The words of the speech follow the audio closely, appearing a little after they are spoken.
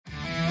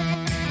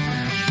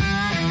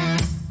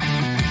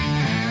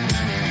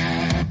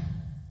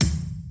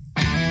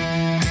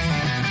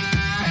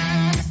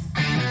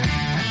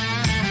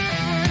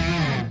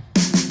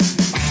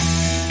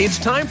It's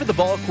time for the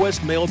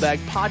VolQuest Mailbag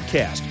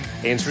Podcast,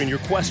 answering your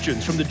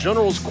questions from the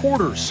General's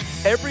quarters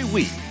every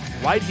week,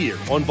 right here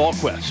on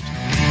VolQuest.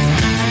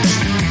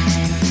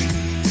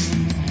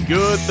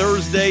 Good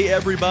Thursday,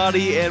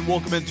 everybody, and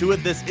welcome into it.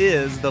 This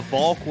is the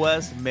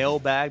VolQuest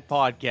Mailbag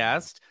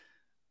Podcast.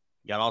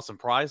 You got Austin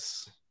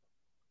Price,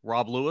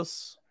 Rob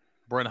Lewis,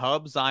 Brent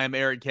Hubbs. I am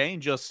Eric Kane,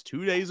 just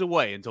 2 days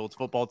away until it's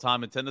football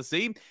time in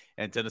Tennessee,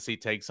 and Tennessee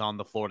takes on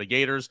the Florida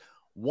Gators.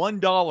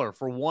 $1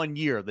 for 1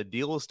 year. The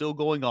deal is still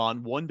going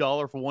on.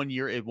 $1 for 1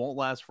 year. It won't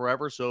last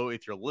forever. So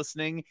if you're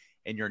listening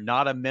and you're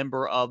not a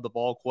member of the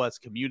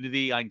VolQuest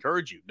community, I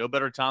encourage you. No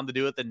better time to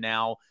do it than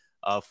now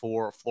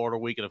for Florida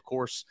Week. And of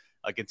course,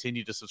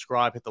 continue to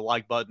subscribe, hit the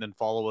like button, and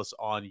follow us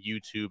on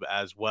YouTube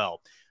as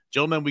well.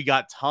 Gentlemen, we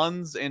got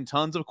tons and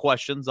tons of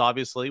questions,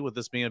 obviously, with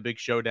this being a big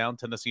showdown,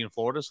 Tennessee and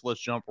Florida. So let's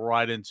jump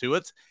right into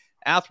it.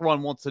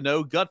 Athron wants to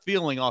know, gut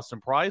feeling,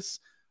 Austin Price,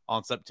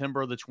 on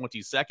September the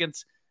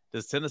 22nd.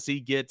 Does Tennessee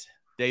get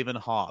David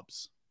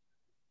Hobbs?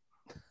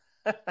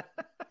 Can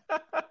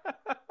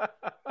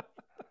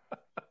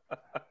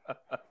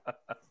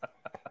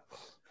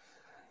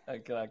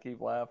I keep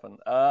laughing?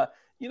 I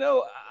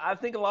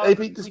think a lot of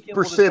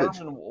percentage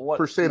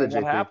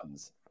what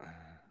happens.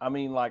 I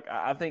mean,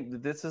 I think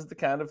that this is the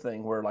kind of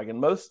thing where, in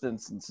most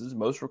instances,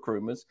 most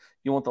recruitments,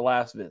 you want the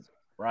last visit,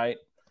 right?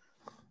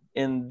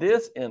 In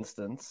this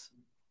instance,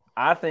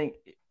 I think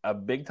a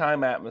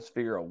big-time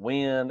atmosphere, a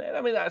win. And,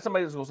 I mean,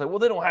 somebody's going to say, well,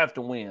 they don't have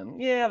to win.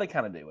 Yeah, they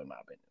kind of do, in my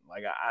opinion.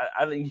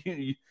 I think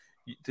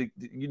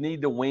you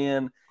need to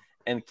win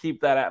and keep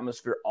that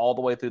atmosphere all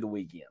the way through the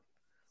weekend,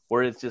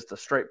 where it's just a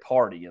straight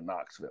party in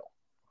Knoxville.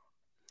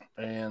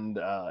 And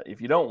if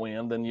you don't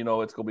win, then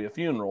it's going to be a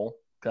funeral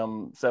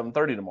come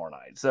 7:30 tomorrow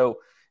night. So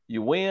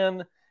you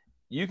win,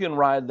 you can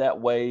ride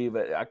that wave,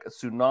 a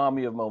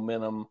tsunami of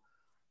momentum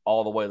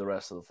all the way the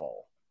rest of the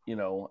fall.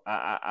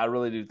 I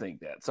really do think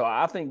that. So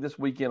I think this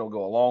weekend will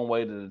go a long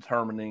way to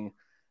determining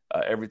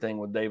everything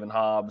with David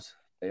Hobbs.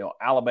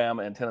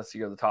 Alabama and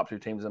Tennessee are the top two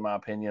teams, in my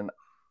opinion.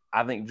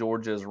 I think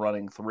Georgia is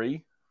running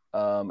 3,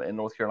 and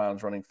North Carolina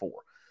is running 4.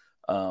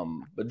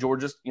 But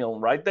Georgia's,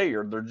 right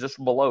there. They're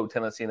just below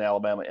Tennessee and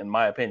Alabama, in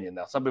my opinion.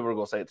 Now, some people are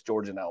going to say it's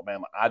Georgia and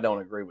Alabama. I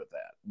don't agree with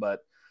that.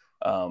 But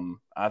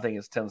I think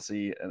it's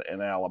Tennessee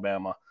and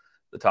Alabama,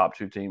 the top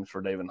two teams for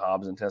David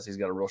Hobbs. And Tennessee's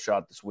got a real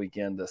shot this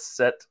weekend to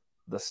set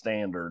the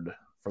standard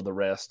for the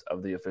rest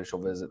of the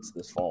official visits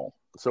this fall.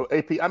 So,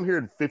 AP, I'm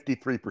hearing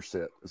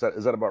 53%.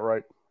 Is that about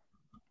right?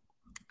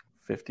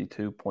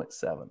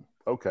 52.7.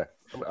 Okay.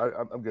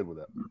 I'm good with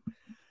that.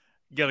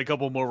 Got a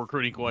couple more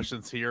recruiting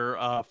questions here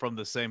from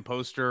the same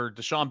poster.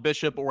 Deshaun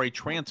Bishop or a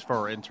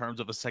transfer in terms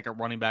of a second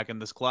running back in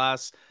this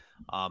class?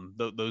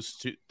 Those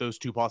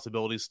two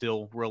possibilities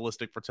still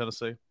realistic for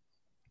Tennessee?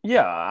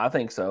 Yeah, I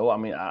think so. I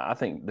mean, I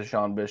think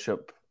Deshaun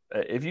Bishop,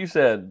 if you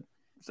said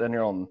sitting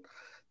here on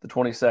the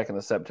 22nd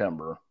of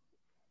September,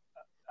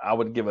 I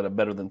would give it a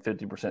better than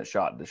 50%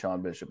 shot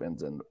Deshaun Bishop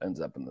ends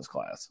up in this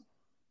class.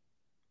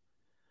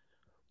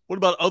 What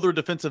about other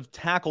defensive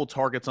tackle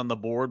targets on the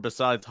board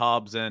besides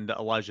Hobbs and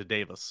Elijah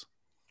Davis?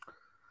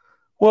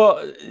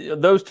 Well,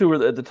 those two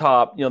are at the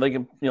top. They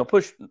can,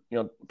 push,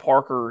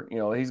 Parker,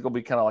 he's going to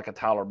be kind of like a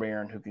Tyler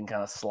Barron who can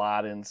kind of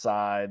slide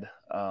inside.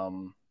 I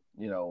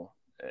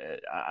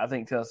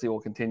think Tennessee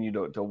will continue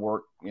to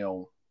work,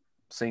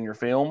 senior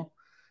film,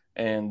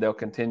 and they'll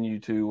continue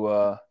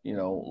to,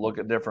 look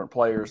at different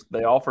players.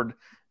 They offered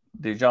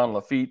Dejon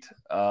Lafitte.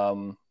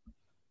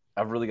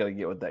 I've really got to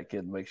get with that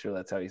kid and make sure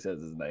that's how he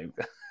says his name.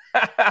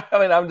 I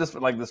mean, I'm just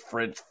like this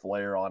French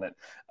flair on it,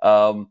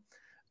 and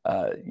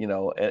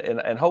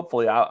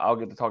hopefully I'll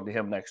get to talk to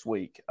him next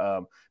week.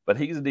 But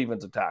he's a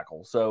defensive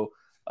tackle. So,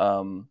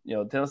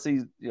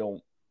 Tennessee's,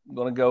 going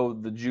to go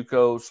the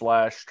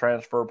JUCO /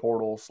 transfer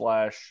portal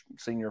 /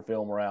 senior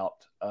film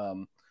route,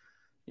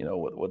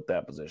 with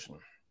that position.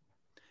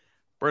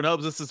 Brent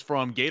Hubbs, this is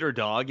from Gator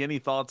Dog. Any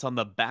thoughts on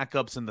the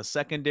backups in the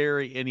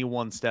secondary?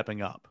 Anyone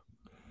stepping up?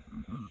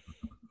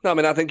 No, I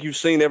mean, I think you've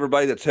seen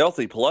everybody that's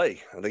healthy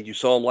play. I think you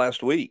saw him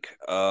last week.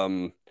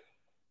 You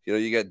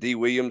got D.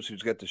 Williams,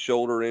 who's got the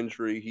shoulder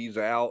injury. He's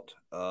out.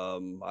 I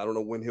don't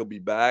know when he'll be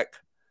back.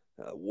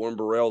 Warren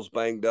Burrell's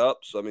banged up.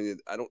 So, I mean,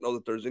 I don't know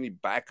that there's any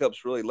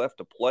backups really left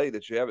to play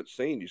that you haven't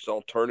seen. You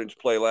saw Turnage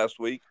play last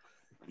week.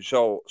 You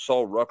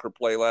saw Rucker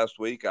play last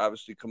week.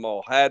 Obviously,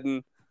 Kamal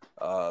Haddon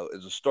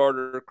is a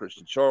starter.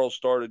 Christian Charles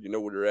started. You know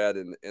where you're at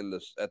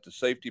at the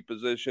safety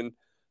position.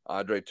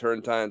 Andre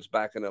Turntine's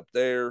backing up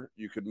there.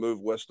 You could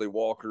move Wesley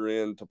Walker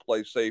in to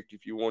play safety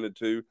if you wanted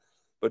to.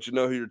 But you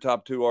know who your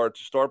top two are at the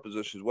start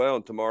position as well,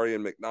 and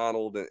Tamarian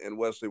McDonald and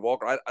Wesley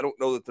Walker. I don't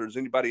know that there's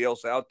anybody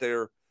else out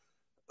there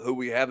who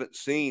we haven't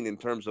seen in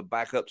terms of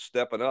backup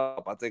stepping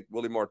up. I think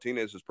Willie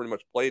Martinez has pretty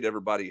much played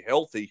everybody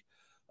healthy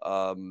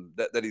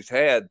that he's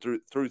had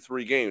through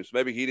 3 games.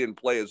 Maybe he didn't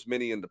play as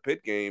many in the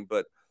Pitt game,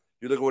 but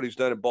you look at what he's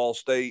done at Ball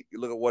State. You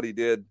look at what he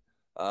did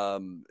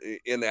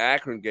in the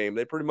Akron game.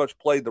 They pretty much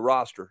played the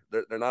roster.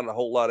 They're not a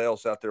whole lot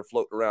else out there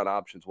floating around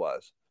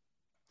options-wise.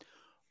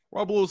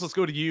 Rob Lewis, let's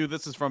go to you.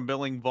 This is from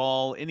Billing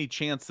Vol. Any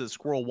chance that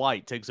Squirrel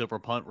White takes over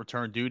punt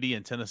return duty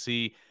and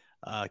Tennessee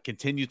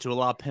continues to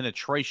allow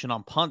penetration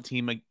on punt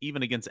team,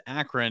 even against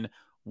Akron?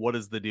 What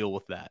is the deal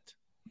with that?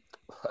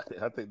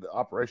 I think the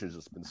operation's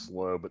just been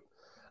slow, but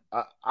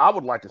I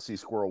would like to see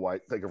Squirrel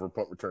White take over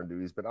punt return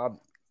duties, but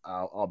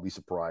I'll be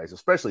surprised,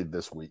 especially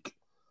this week.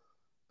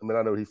 I mean,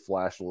 I know he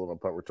flashed a little on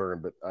punt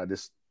return, but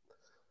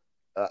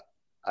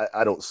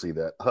I don't see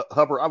that.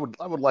 Hubbard,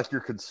 I would like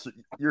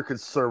your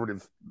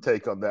conservative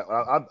take on that.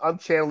 I'm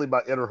channeling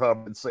my inner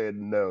Hubbard and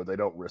saying no, they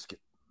don't risk it.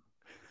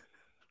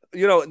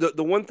 You know,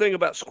 the one thing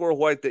about Squirrel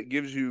White that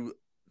gives you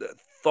the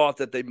thought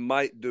that they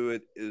might do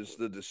it is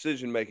the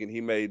decision making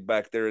he made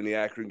back there in the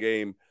Akron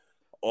game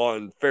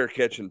on fair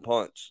catch and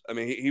punts. I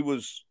mean,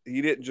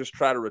 he didn't just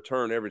try to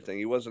return everything.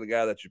 He wasn't a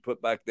guy that you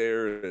put back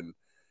there and,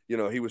 you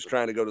know, he was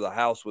trying to go to the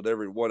house with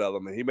every one of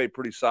them, and he made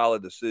pretty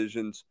solid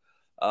decisions.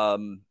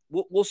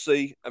 We'll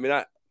see. I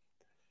mean,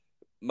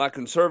 my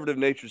conservative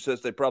nature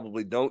says they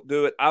probably don't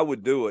do it. I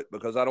would do it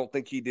because I don't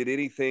think he did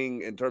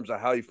anything in terms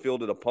of how he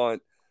fielded a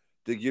punt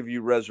to give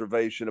you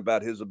reservation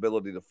about his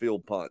ability to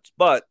field punts.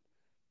 But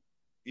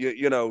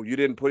you know, you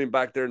didn't put him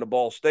back there in the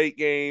Ball State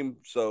game,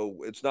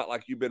 so it's not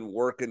like you've been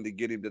working to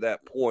get him to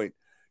that point.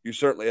 You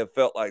certainly have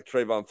felt like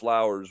Trayvon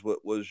Flowers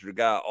was your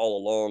guy all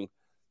along.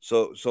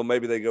 So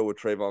maybe they go with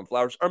Trayvon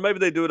Flowers, or maybe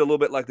they do it a little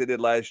bit like they did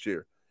last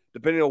year.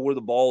 Depending on where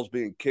the ball is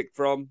being kicked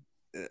from,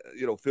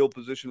 you know, field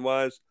position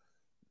wise,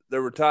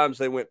 there were times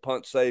they went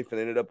punt safe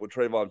and ended up with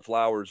Trayvon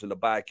Flowers in the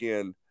back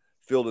end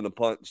fielding a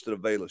punt instead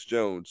of Velus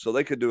Jones. So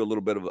they could do a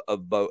little bit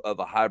of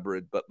a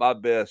hybrid. But my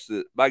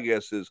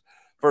guess is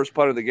first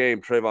punt of the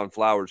game, Trayvon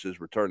Flowers is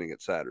returning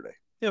it Saturday.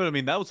 Yeah, but I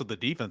mean, that was with the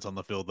defense on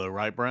the field, though,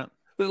 right, Brent?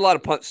 There's a lot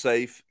of punt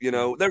safe. You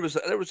know, there was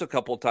a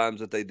couple of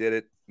times that they did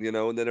it, you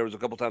know, and then there was a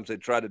couple of times they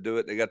tried to do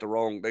it. They got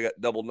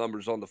double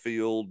numbers on the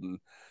field and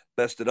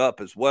messed it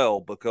up as well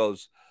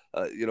because,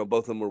 you know,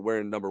 both of them were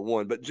wearing number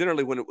 1. But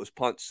generally when it was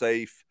punt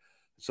safe,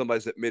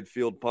 somebody's at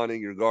midfield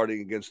punting, you're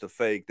guarding against a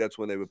fake, that's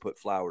when they would put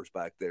Flowers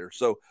back there.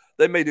 So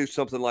they may do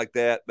something like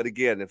that. But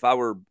again, if I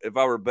were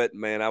a betting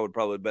man, I would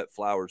probably bet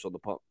Flowers on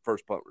the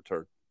first punt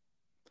return.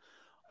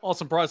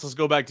 Awesome, Price. Let's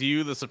go back to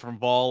you. This is from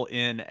Vol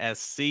in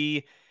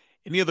SC.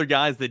 Any other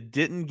guys that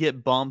didn't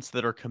get bumps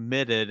that are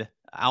committed,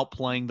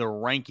 outplaying their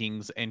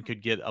rankings, and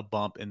could get a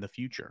bump in the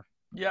future?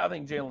 Yeah, I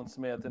think Jalen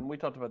Smith, and we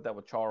talked about that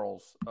with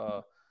Charles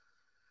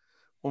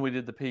when we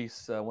did the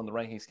piece when the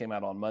rankings came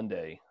out on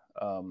Monday.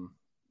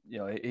 You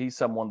know, he's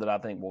someone that I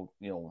think will,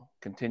 you know,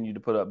 continue to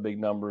put up big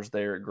numbers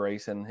there at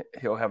Grayson.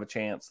 He'll have a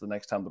chance the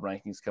next time the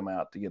rankings come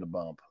out to get a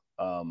bump,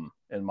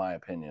 in my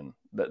opinion.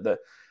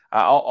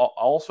 I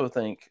also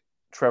think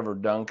Trevor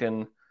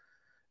Duncan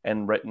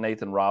and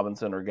Nathan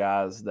Robinson are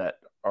guys that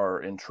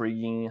are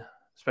intriguing,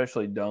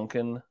 especially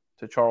Duncan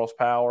to Charles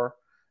Power.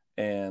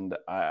 And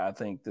I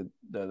think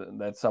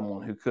that's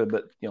someone who could.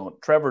 But, you know,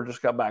 Trevor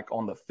just got back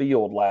on the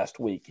field last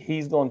week.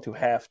 He's going to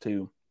have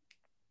to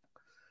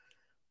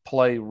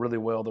play really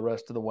well the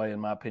rest of the way, in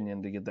my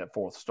opinion, to get that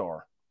 4th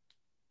star.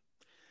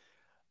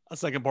 A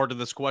second part of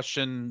this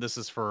question. This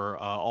is for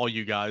all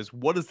you guys.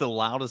 What is the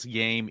loudest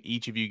game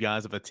each of you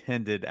guys have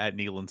attended at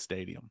Neyland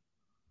Stadium?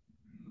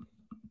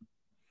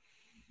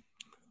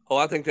 Oh,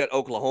 I think that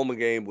Oklahoma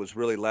game was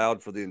really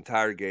loud for the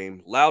entire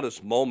game.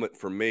 Loudest moment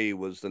for me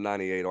was the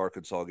 98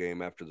 Arkansas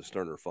game after the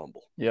Sterner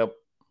fumble. Yep.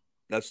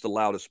 That's the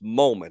loudest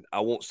moment. I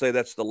won't say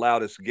that's the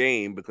loudest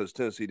game because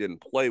Tennessee didn't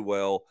play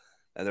well,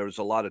 and there was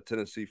a lot of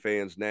Tennessee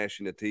fans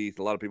gnashing their teeth,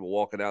 a lot of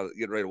people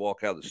getting ready to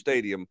walk out of the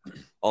stadium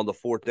on the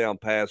 4th down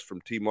pass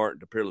from T. Martin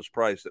to Peerless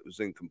Price that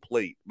was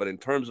incomplete. But in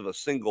terms of a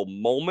single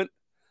moment,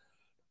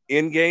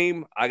 in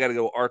game, I got to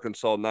go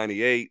Arkansas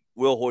 98.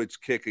 Will Hoyt's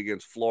kick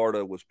against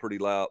Florida was pretty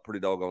loud,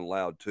 pretty doggone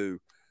loud too,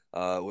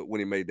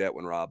 when he made that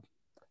one, Rob.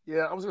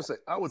 Yeah,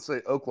 I would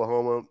say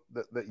Oklahoma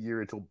that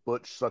year until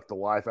Butch sucked the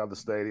life out of the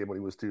stadium when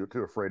he was too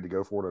afraid to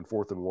go for it on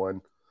 4th and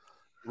 1,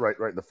 right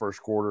in the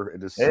first quarter,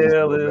 and just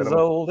hell as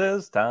old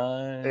as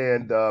time.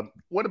 And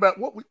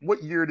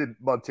what year did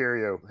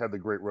Monterio have the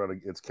great run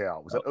against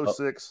Cal? Was that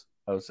 06?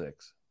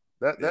 06.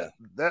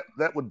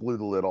 That would blew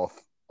the lid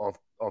off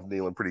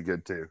Neyland pretty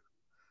good too.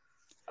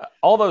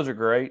 All those are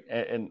great,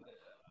 and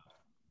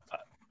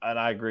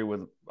I agree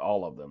with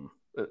all of them.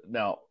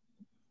 Now,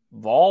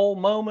 Vol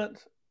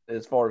moment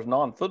as far as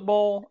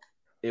non-football,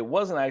 it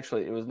was not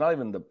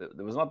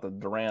the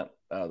Durant,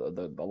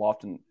 the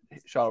Lofton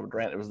shot over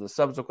Durant. It was the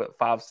subsequent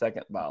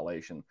 5-second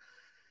violation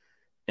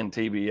in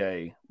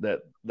TBA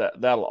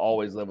that'll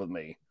always live with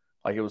me.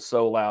 Like, it was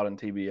so loud in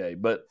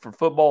TBA. But for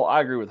football,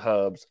 I agree with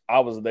Hubs.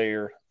 I was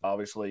there,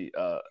 obviously,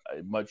 a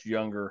much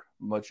younger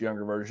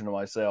version of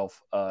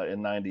myself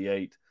in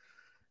 '98,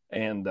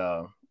 and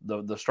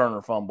the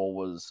Sterner fumble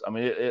was. I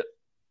mean,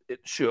 it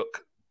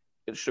shook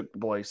the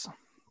place.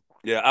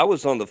 Yeah, I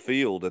was on the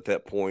field at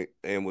that point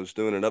and was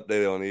doing an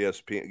update on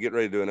ESPN, getting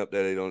ready to do an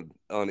update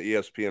on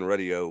ESPN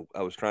radio.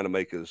 I was trying to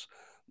make as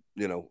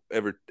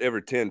every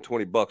 10,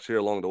 $20 here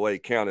along the way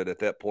counted at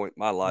that point in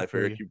my life.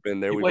 Eric, you've been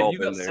there. We've all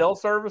been there. Cell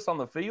service on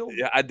the field?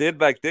 Yeah, I did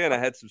back then. I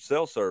had some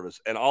cell service.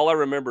 And all I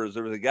remember is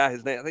there was a guy, I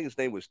think his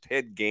name was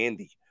Ted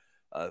Gandy.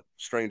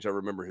 Strange, I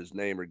remember his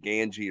name, or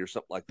Ganji or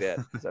something like that.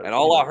 And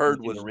all I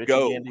heard was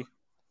go.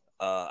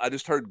 I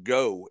just heard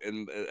go,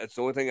 and that's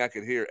the only thing I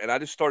could hear. And I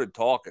just started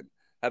talking.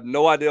 I have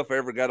no idea if I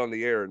ever got on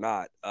the air or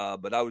not.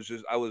 But I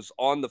was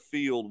on the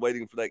field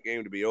waiting for that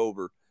game to be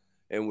over,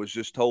 and was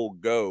just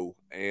told go.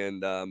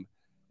 And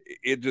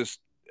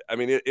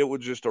it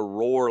was just a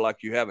roar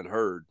like you haven't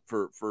heard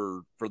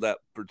for that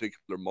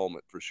particular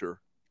moment, for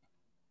sure.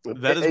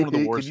 That is one of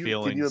the worst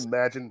feelings. Can you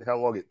imagine how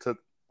long it took,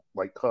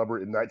 like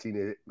Hubbard in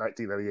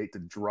 1998 to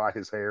dry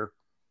his hair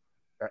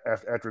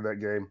after that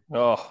game?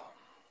 Oh,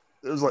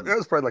 that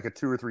was probably like a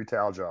 2 or 3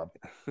 towel job.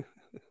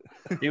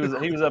 He was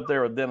up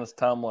there with Dennis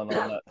Tumlin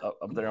on that,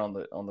 up there on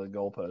the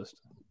goalpost.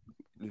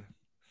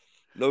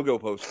 No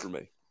goalpost for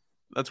me.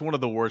 That's one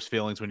of the worst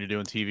feelings when you're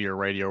doing TV or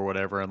radio or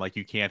whatever, and like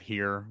you can't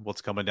hear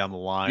what's coming down the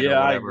line. Yeah,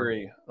 or I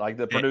agree. Like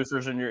the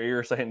producers in your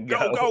ear saying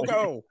 "Go, go,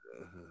 go."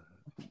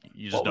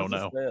 You just don't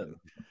know.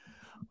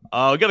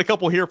 We got a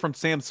couple here from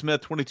Sam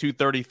Smith,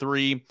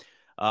 2233.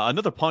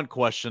 Another punt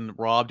question,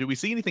 Rob. Do we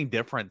see anything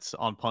different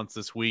on punts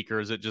this week, or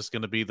is it just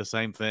going to be the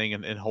same thing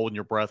and holding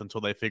your breath until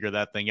they figure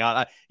that thing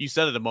out? You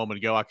said it a moment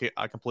ago.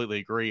 I completely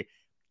agree.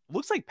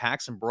 Looks like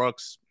Paxton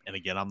Brooks, and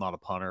again, I'm not a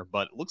punter,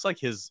 but it looks like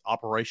his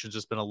operation's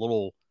just been a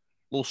little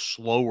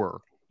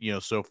slower,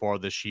 so far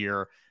this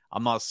year.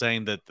 I'm not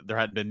saying that there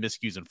hadn't been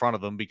miscues in front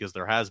of him, because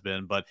there has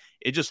been, but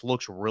it just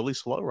looks really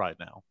slow right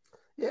now.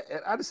 Yeah,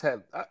 and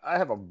I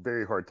have a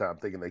very hard time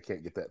thinking they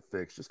can't get that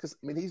fixed, just because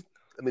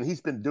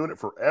he's been doing it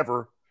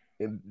forever.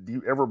 And do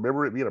you ever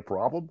remember it being a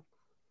problem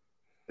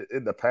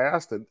in the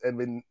past?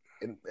 And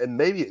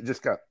maybe it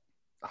just got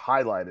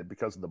highlighted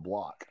because of the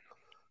block,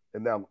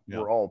 and now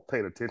we're all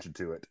paying attention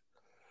to it.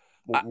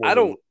 Rob,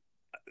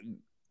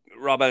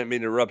 I didn't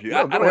mean to interrupt you.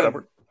 No,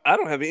 I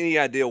don't have any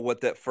idea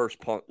what that first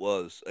punt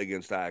was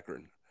against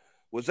Akron.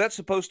 Was that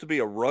supposed to be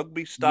a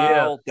rugby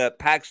style that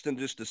Paxton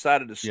just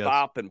decided to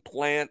stop and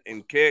plant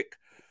and kick?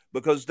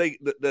 Because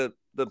the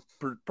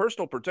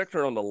personal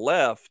protector on the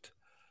left,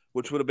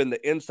 which would have been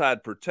the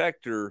inside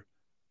protector,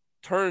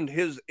 turned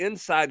his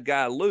inside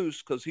guy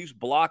loose because he's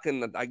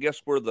blocking, I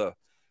guess, where the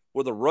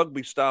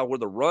rugby style, where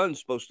the run's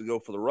supposed to go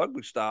for the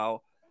rugby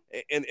style.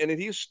 And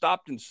he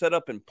stopped and set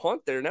up and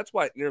punt there, and that's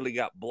why it nearly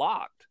got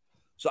blocked.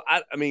 So,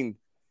 I mean,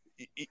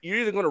 you're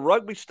either going to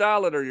rugby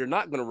style it or you're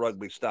not going to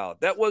rugby style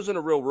it. That wasn't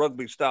a real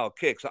rugby style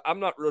kick. So I'm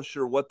not real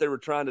sure what they were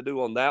trying to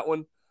do on that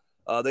one.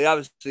 They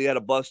obviously had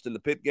a bust in the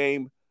pit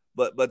game,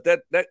 but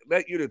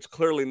that unit's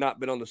clearly not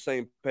been on the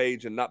same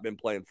page and not been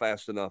playing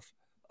fast enough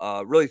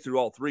really through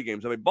all 3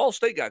 games. I mean, Ball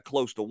State got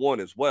close to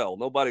 1 as well.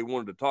 Nobody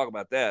wanted to talk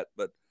about that,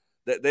 but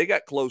they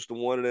got close to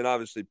 1, and then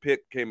obviously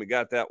Pitt came and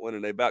got that one,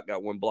 and they about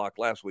got 1 block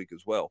last week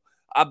as well.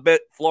 I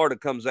bet Florida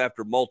comes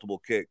after multiple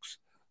kicks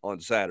on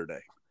Saturday.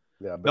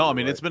 Yeah, no, I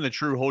mean, it's been a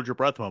true hold your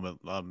breath moment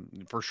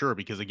for sure,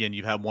 because, again,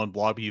 you've had 1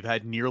 block, but you've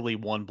had nearly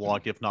 1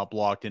 block, if not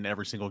blocked, in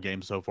every single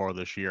game so far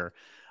this year.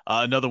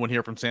 Another one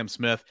here from Sam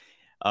Smith.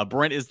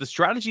 Brent, is the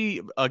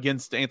strategy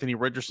against Anthony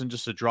Richardson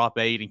just to drop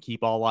 8 and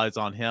keep all eyes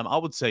on him? I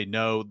would say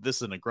no. This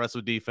is an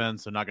aggressive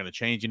defense. They're not going to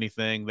change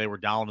anything. They were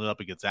dialing it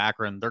up against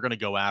Akron. They're going to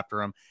go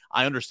after him.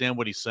 I understand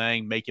what he's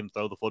saying, make him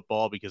throw the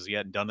football, because he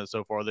hadn't done it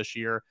so far this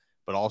year,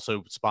 but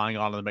also spying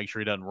on him to make sure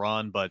he doesn't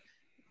run. But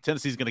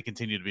Tennessee's going to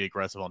continue to be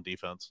aggressive on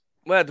defense.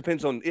 Well, it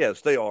depends on –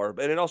 yes, they are.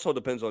 And it also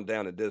depends on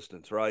down and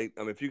distance, right?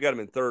 I mean, if you got him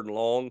in 3rd and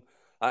long,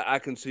 I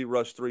can see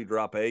rush 3,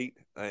 drop 8,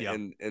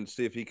 and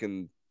see if he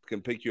can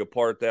pick you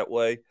apart that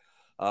way.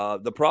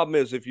 The problem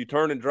is if you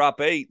turn and drop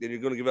 8, then you're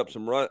going to give up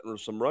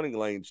some running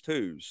lanes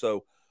too.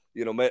 So,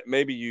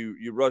 maybe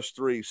you rush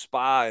 3,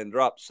 spy, and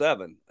drop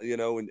 7,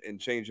 and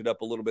change it up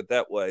a little bit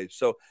that way.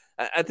 So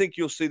I think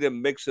you'll see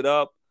them mix it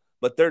up,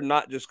 but they're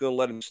not just going to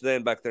let him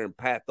stand back there and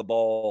pat the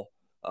ball.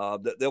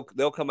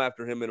 They'll come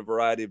after him in a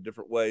variety of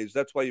different ways.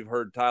 That's why you've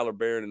heard Tyler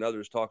Barron and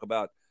others talk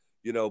about,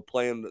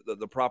 playing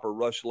the proper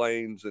rush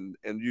lanes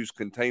and use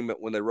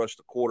containment when they rush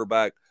the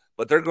quarterback.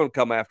 But they're going to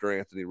come after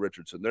Anthony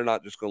Richardson. They're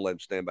not just going to let him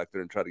stand back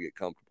there and try to get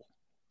comfortable.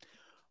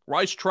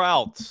 Rice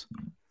Trout,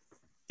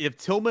 if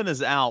Tillman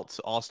is out,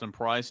 Austin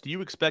Price, do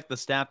you expect the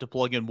staff to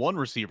plug in 1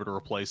 receiver to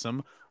replace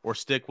him, or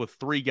stick with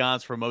 3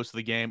 guys for most of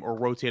the game, or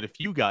rotate a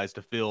few guys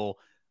to fill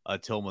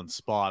Tillman's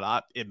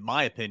spot? In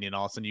my opinion,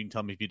 Austin, you can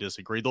tell me if you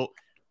disagree.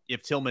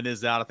 If Tillman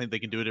is out, I think they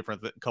can do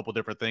a couple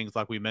different things,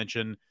 like we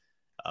mentioned.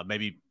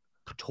 Maybe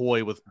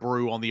toy with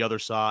Brew on the other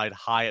side,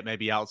 Hyatt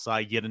maybe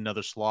outside, get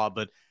another slot,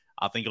 but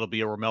I think it'll be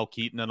a Ramel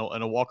Keaton and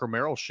a Walker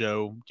Merrill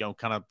show,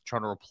 kind of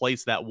trying to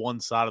replace that one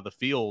side of the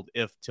field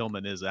if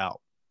Tillman is out.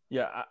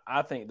 Yeah,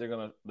 I think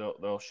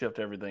they'll shift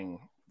everything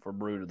for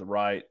Brew to the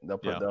right. They'll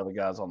put the other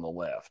guys on the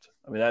left.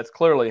 I mean, that's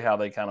clearly how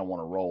they kind of want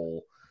to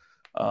roll.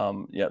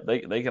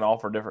 They can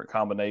offer different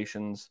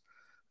combinations,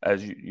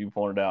 as you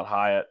pointed out.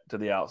 Hyatt to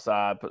the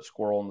outside, put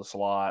Squirrel in the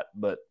slot,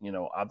 but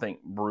I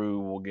think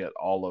Brew will get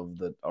all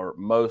of or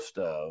most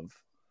of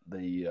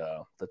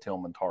the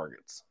Tillman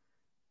targets.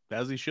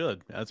 As he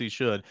should.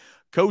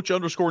 Coach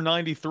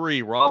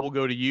 _93, Rob, will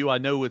go to you. I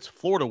know it's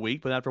Florida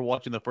week, but after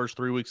watching the first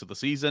 3 weeks of the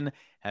season,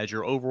 has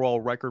your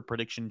overall record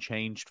prediction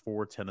changed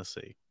for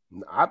Tennessee?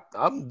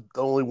 I'm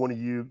the only one of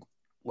you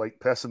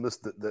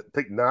pessimists that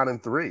picked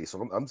 9-3,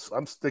 so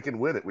I'm sticking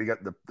with it. We got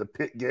the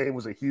Pitt game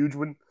was a huge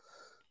one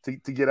to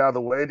get out of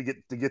the way to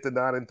get to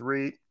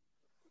 9-3.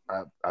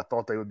 I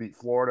thought they would beat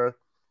Florida.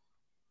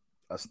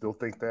 I still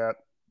think that.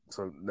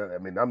 So I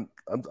mean, I'm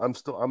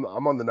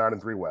on the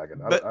 9-3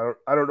 wagon.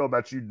 I don't know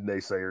about you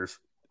naysayers.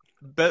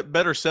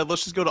 Better said.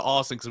 Let's just go to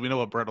Austin because we know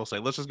what Brent will say.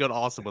 Let's just go to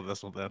Austin with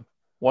this one then.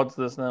 What's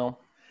this now?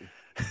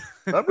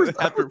 I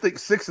think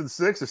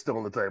 6-6 is still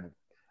on the table.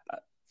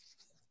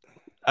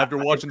 After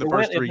watching the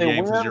first 3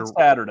 games,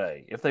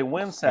 if they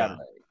win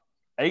Saturday,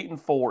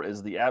 8-4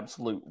 is the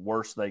absolute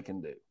worst they can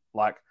do.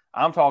 Like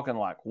I'm talking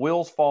like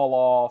wheels fall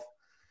off,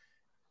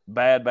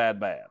 bad.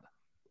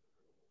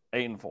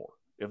 8-4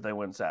 if they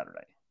win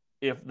Saturday.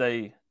 If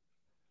they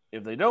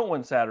don't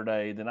win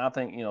Saturday, then I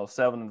think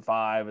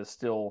 7-5 is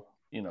still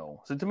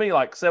So to me,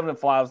 like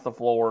 7-5 is the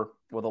floor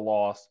with a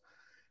loss,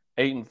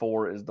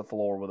 8-4 is the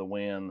floor with a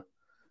win.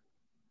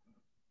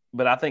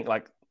 But I think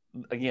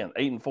again,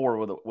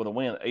 8-4 with a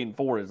win,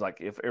 8-4 is like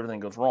if everything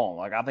goes wrong.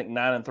 Like I think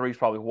 9-3 is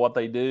probably what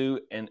they do,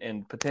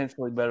 and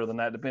potentially better than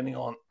that depending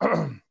on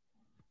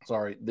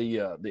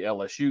the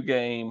LSU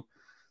game,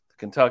 the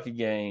Kentucky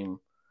game.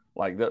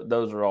 Like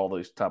those are all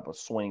these type of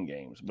swing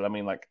games. But I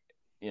mean,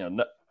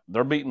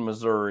 they're beating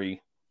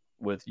Missouri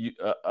with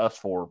us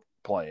 4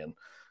 playing.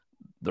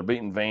 They're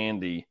beating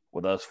Vandy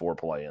with us 4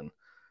 playing.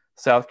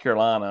 South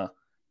Carolina,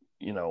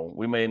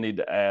 we may need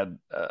to add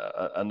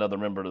another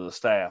member to the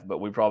staff, but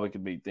we probably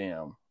could beat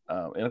them.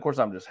 And of course,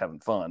 I'm just having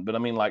fun. But I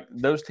mean,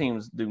 those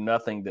teams do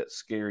nothing that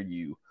scare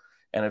you,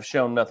 and have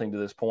shown nothing to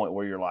this point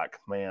where you're like,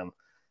 man,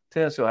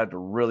 Tennessee will have to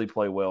really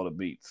play well to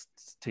beat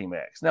Team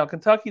X. Now,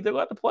 Kentucky, they'll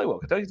have to play well.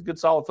 Kentucky's a good,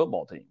 solid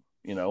football team.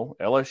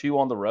 LSU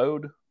on the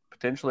road,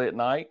 potentially at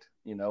night.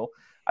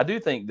 I do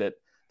think that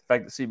the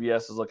fact that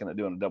CBS is looking at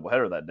doing a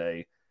doubleheader that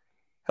day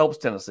helps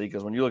Tennessee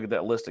because when you look at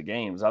that list of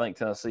games, I think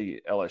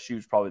Tennessee LSU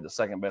is probably the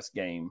second best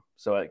game.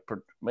 So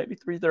maybe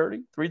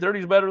 3:30. 3:30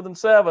 is better than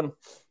 7.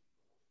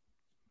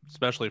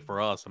 Especially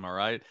for us, am I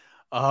right?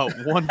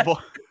 One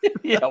ball.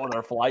 Yeah, with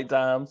our flight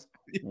times.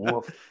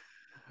 Woof.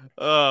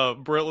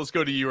 Brent, let's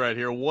go to you right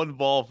here. One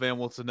Vol fan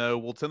wants to know,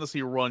 will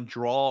Tennessee run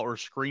draw or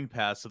screen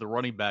pass to the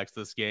running backs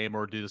this game,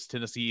 or does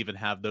Tennessee even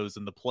have those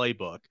in the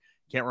playbook?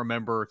 Can't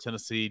remember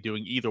Tennessee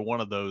doing either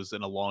one of those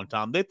in a long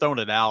time. They've thrown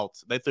it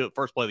out. They threw it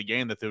first play of the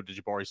game. They threw it to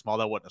Jabari Small.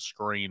 That wasn't a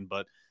screen,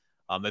 but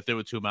they threw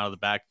it to him out of the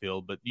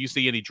backfield. But do you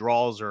see any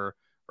draws or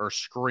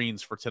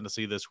screens for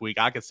Tennessee this week?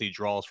 I could see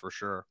draws for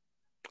sure.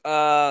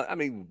 I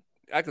mean,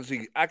 I can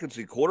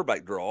see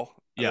quarterback draw.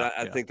 Yeah,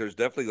 I think there's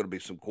definitely going to be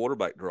some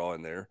quarterback draw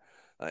in there.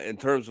 In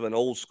terms of an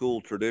old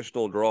school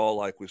traditional draw,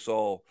 like we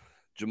saw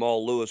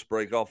Jamal Lewis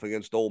break off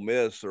against Ole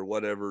Miss or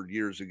whatever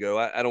years ago,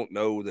 I don't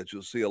know that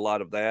you'll see a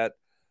lot of that.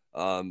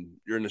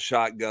 You're in the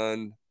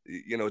shotgun,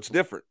 it's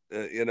different,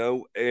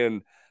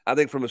 and I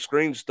think from a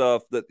screen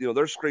stuff that,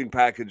 their screen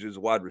package is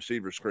a wide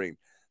receiver screen.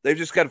 They've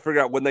just got to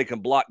figure out when they can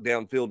block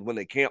downfield, when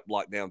they can't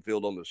block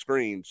downfield on the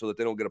screen so that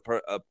they don't get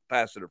a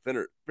pass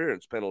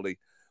interference penalty,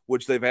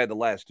 which they've had the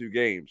last 2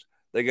 games.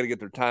 They got to get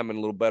their timing a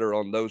little better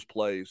on those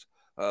plays.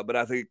 But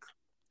I think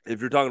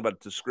if you're talking about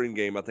the screen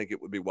game, I think it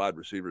would be wide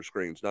receiver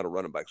screens, not a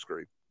running back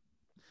screen.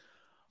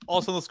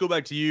 Also, let's go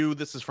back to you.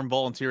 This is from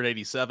Volunteer at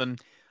 87.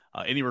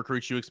 Any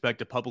recruits you expect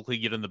to publicly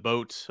get in the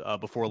boat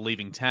before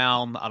leaving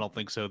town? I don't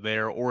think so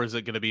there. Or is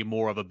it going to be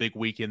more of a big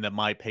weekend that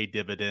might pay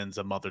dividends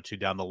a month or 2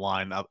 down the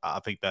line? I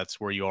think that's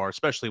where you are,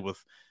 especially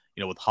with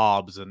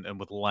Hobbs and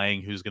with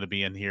Lang, who's going to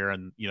be in here.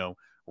 And,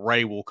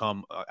 Ray will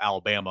come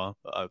Alabama.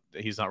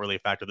 He's not really a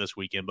factor this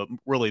weekend, but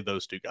really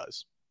those 2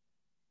 guys.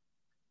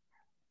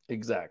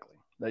 Exactly.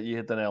 That you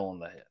hit the nail on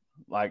the head.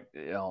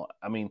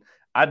 I mean,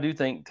 I do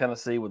think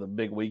Tennessee with a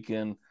big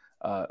weekend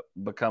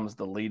becomes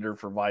the leader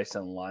for Vice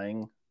and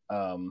Lang.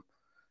 And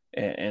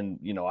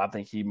I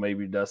think he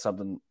maybe does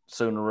something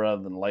sooner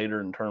rather than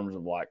later in terms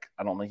of I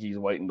don't think he's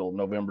waiting until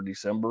November,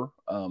 December.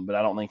 But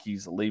I don't think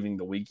he's leaving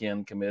the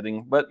weekend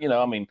committing. But,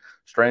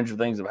 stranger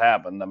things have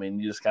happened. I mean,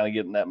 you just kind of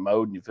get in that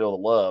mode and you feel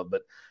the love.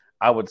 But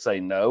I would say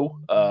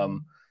no.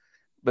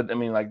 But I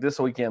mean, this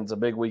weekend's a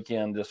big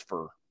weekend just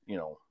for,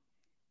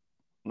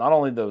 not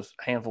only those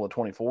handful of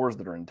 24s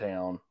that are in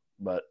town,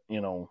 but,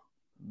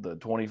 the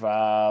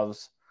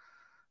 25s,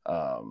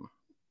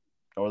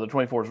 or the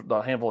 24s,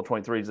 the handful of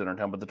 23s that are in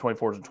town, but the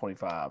 24s and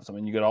 25s. I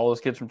mean, you got all those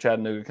kids from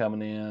Chattanooga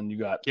coming in. You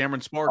got Cameron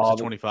Sparks at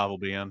 25 will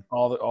be in.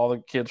 All the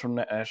kids from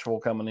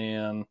Nashville coming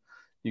in.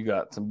 You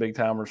got some big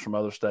timers from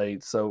other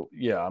states. So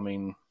yeah, I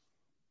mean,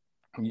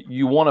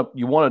 you want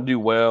to do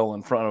well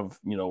in front of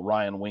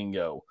Ryan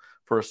Wingo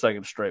for a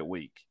second straight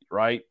week,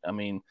 right? I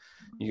mean,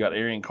 you got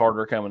Arian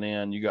Carter coming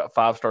in. You got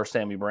 5-star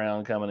Sammy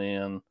Brown coming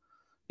in.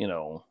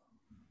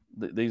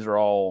 These are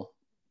all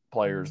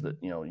players that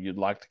you'd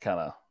like to kind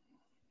of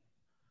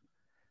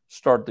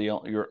start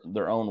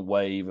their own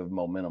wave of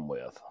momentum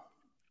with.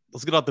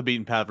 let's get off the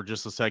beaten path for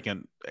just a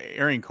second.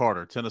 Arion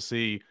Carter,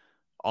 Tennessee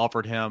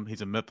offered him.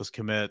 He's a Memphis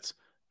commit.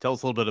 Tell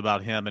us a little bit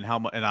about him and how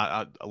much. And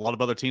a lot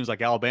of other teams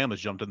like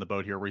Alabama's jumped in the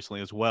boat here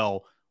recently as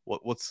well.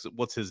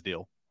 What's his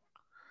deal?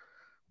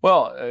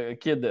 Well, a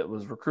kid that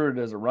was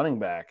recruited as a running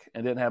back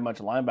and didn't have much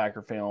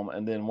linebacker film,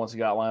 and then once he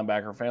got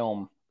linebacker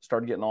film,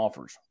 started getting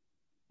offers.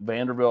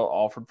 Vanderbilt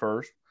offered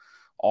first.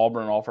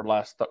 Auburn offered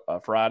last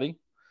Friday.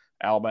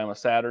 Alabama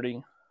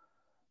Saturday.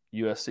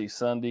 USC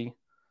Sunday.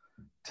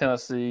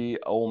 Tennessee,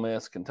 Ole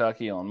Miss,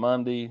 Kentucky on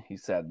Monday. He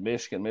said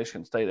Michigan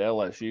State,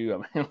 LSU. I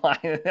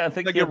mean, I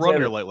think they get run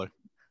here lately.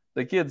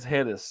 The kid's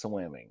head is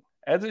swimming,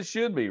 as it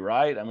should be,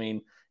 right? I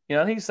mean,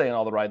 he's saying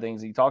all the right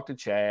things. He talked to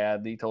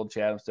Chad. He told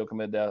Chad I'm still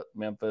committed to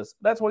Memphis.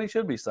 That's what he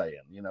should be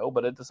saying,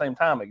 But at the same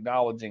time,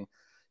 acknowledging,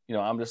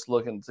 I'm just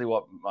looking to see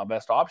what my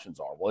best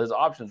options are. Well, his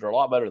options are a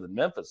lot better than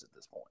Memphis at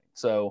this point.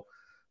 So,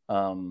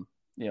 the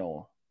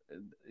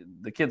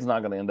kid's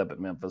not going to end up at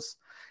Memphis.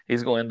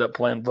 He's going to end up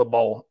playing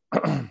football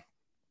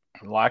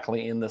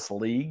likely in this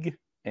league.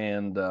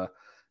 And,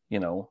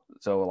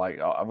 so like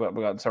I've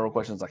got several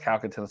questions like, how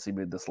could Tennessee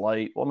be this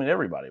late? Well, I mean,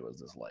 everybody was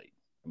this late.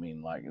 I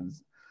mean, like,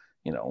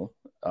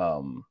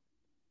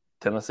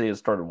 Tennessee has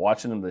started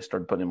watching him. They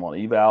started putting him on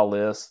eval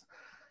lists.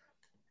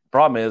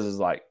 Problem is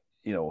like,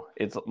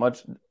 it's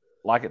much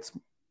like it's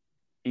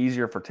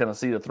easier for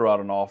Tennessee to throw out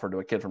an offer to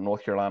a kid from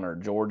North Carolina or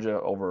Georgia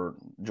over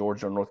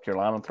Georgia or North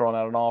Carolina throwing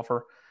out an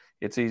offer.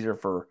 It's easier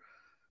for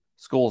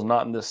schools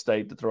not in this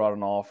state to throw out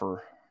an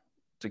offer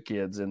to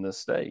kids in this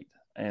state.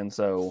 And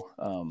so,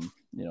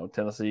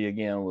 Tennessee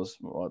again was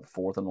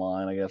fourth in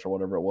line, I guess, or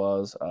whatever it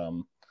was.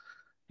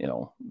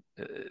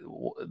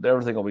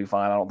 Everything will be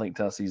fine. I don't think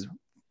Tennessee's,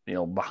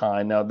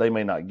 behind. Now, they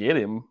may not get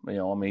him.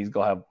 He's going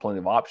to have plenty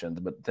of options.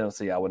 But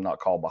Tennessee, I would not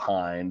call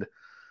behind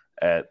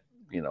at,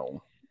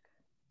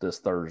 this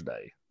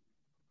Thursday.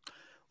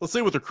 Let's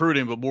say with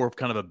recruiting, but more of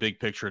kind of a big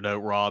picture note,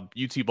 Rob.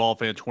 UT Ball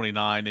Fan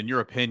 29, in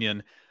your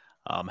opinion,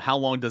 how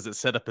long does it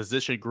set a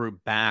position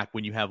group back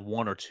when you have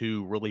one or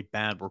two really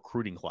bad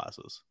recruiting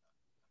classes?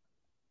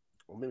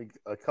 Well, maybe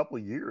a couple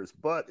of years.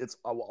 But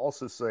I will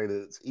also say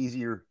that it's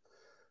easier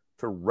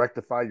to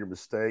rectify your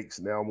mistakes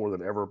now more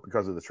than ever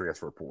because of the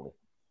transfer portal.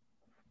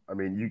 I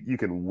mean, you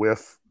can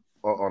whiff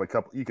on a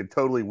couple. You can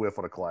totally whiff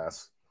on a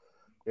class,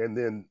 and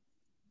then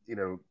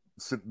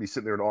be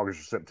sitting there in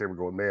August or September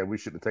going, man, we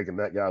shouldn't have taken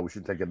that guy. We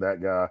should have taken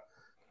that guy,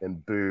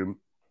 and boom,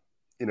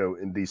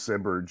 in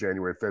December,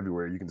 January,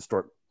 February, you can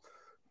start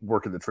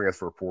working the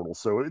transfer portal.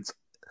 So it's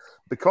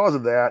because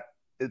of that.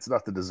 It's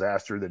not the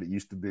disaster that it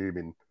used to be.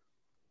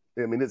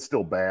 I mean, it's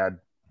still bad,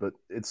 but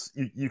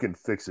you can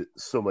fix it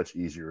so much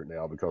easier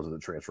now because of the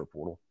transfer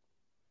portal.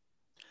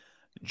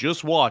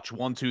 Just watch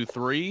 1, 2,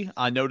 3.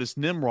 I noticed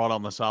Nimrod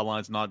on the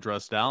sidelines, not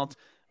dressed out.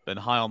 Been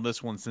high on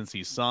this one since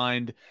he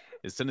signed.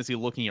 Is Tennessee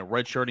looking at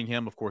redshirting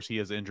him? Of course, he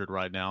is injured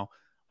right now.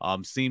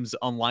 Seems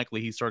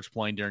unlikely he starts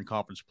playing during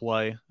conference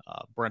play.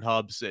 Brent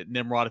Hubbs,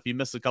 Nimrod, if you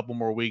miss a couple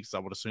more weeks, I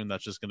would assume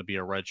that's just going to be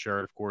a red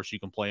shirt. Of course, you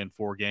can play in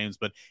 4 games,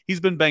 but he's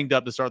been banged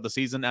up to start the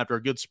season. After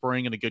a good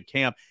spring and a good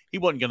camp, he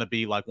wasn't going to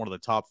be like one of the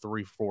top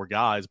 3, 4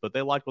 guys, but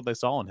they liked what they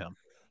saw in him.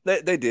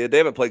 They did. They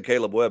haven't played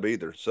Caleb Webb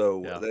either.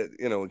 So,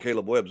 yeah. And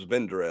Caleb Webb's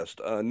been dressed.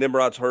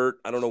 Nimrod's hurt.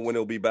 I don't know when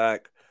he'll be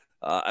back.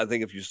 I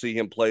think if you see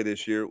him play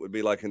this year, it would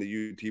be like in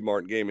the UT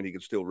Martin game, and he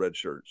could still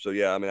redshirt. So,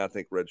 yeah, I mean, I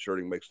think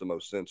redshirting makes the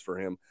most sense for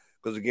him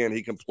because, again,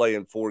 he can play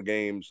in 4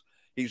 games.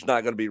 He's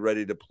not going to be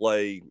ready to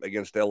play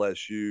against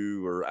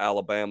LSU or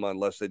Alabama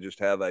unless they just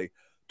have a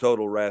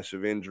total rash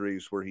of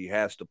injuries where he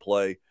has to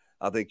play.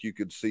 I think you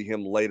could see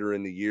him later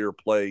in the year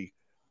play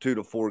 2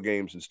 to 4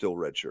 games and still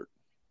redshirt.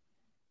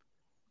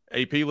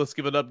 AP, let's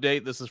give an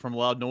update. This is from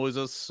Loud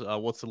Noises.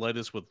 What's the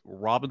latest with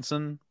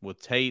Robinson, with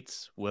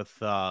Tate, with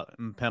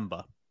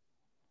Mpemba?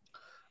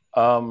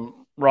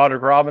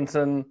 Roderick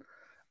Robinson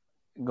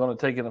going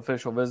to take an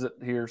official visit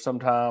here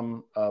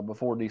sometime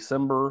before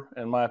December,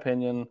 in my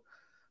opinion.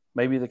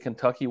 Maybe the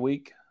Kentucky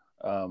week.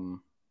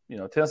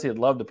 Tennessee would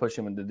love to push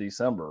him into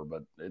December,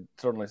 but it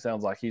certainly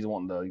sounds like he's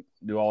wanting to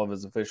do all of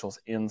his officials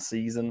in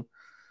season.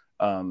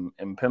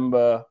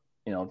 Mpemba,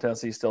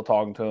 Tennessee's still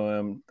talking to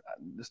him. I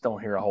just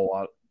don't hear a whole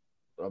lot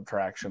of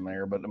traction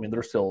there, but I mean,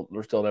 they're still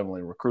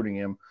definitely recruiting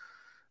him.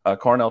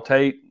 Carnell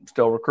Tate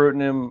still recruiting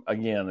him.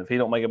 Again, if he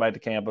don't make it back to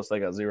campus, they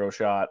got 0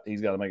 shot.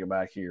 He's got to make it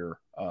back here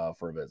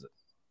for a visit.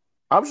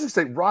 I was just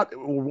saying,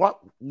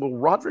 will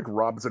Roderick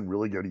Robinson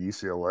really go to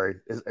UCLA?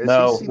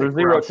 No, there's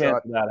 0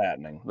 chance of that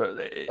happening.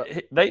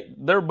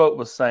 Their boat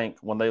was sank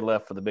when they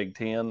left for the Big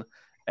Ten,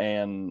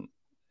 and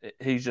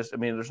he's just. I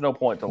mean, there's no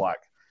point to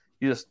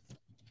you just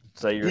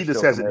say you're. He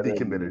just hasn't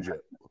decommitted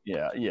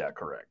yet. Yeah,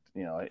 correct.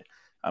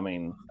 I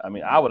mean,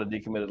 I would have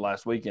decommitted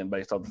last weekend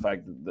based on the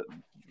fact that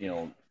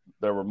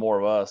there were more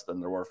of us than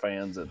there were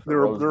fans. There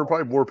were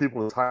probably more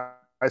people in this high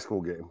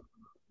school game.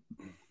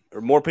 There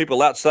are more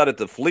people outside at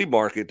the flea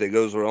market that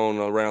goes on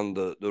around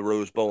the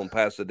Rose Bowl in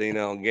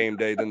Pasadena on game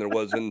day than there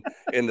was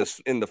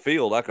in the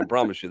field. I can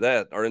promise you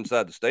that, or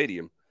inside the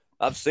stadium.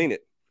 I've seen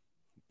it.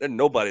 There's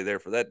nobody there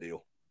for that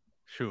deal.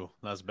 Phew,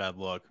 that's bad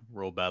luck.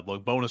 Real bad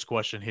luck. Bonus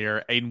question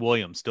here. Aiden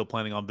Williams still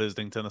planning on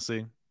visiting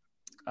Tennessee?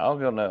 I'll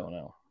go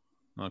no.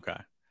 Okay.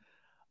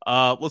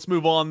 Let's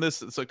move on.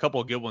 It's a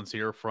couple of good ones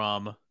here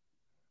from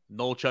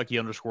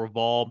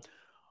Nullchucky_ball.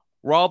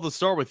 Rob, let's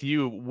start with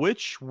you.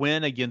 Which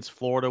win against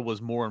Florida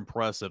was more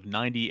impressive,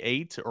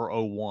 98 or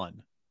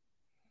 01?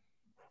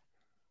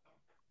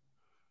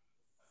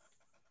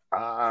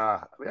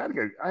 I have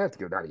to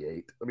go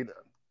 98. I mean,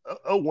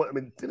 01. I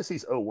mean,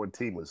 Tennessee's 01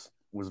 team was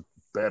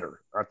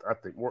better. I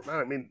think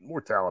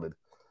more talented.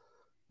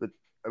 But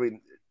I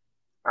mean,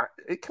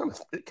 it kind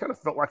of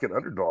felt like an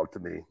underdog to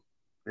me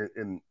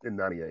in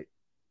 98.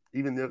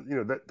 Even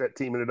though that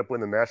team ended up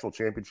winning the national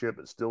championship,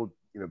 but still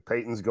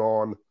Peyton's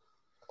gone.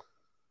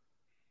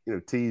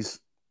 T's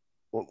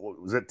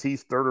was that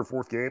T's third or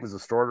fourth game as a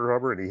starter,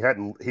 Hubbard,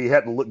 and he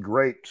hadn't looked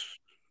great.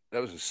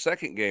 That was his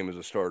second game as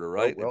a starter,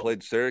 right? They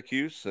played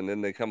Syracuse, and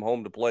then they come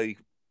home to play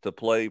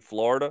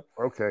Florida.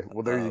 Okay,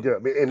 well there you go. I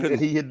mean,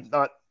 and he had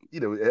not,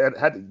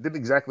 didn't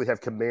exactly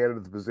have command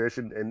of the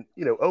position, and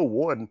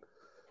 01.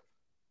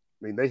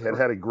 I mean, they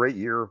had a great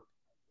year.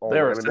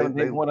 They were a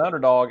 17-point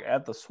underdog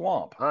at the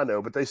Swamp. I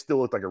know, but they still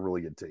looked like a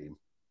really good team.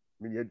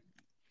 I mean,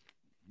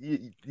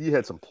 you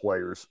had some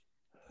players.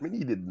 I mean,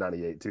 you did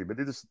 98 too, but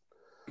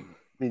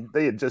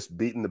they had just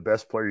beaten the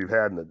best player you've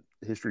had in the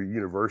history of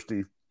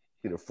university,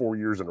 4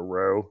 years in a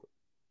row.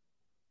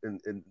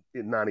 In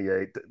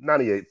 98,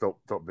 98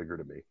 felt bigger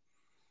to me.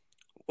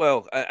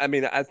 Well, I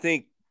mean, I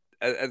think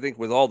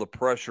with all the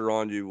pressure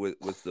on you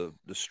with the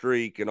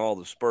streak and all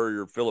the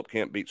Spurrier, Philip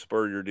can't beat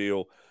Spurrier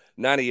deal,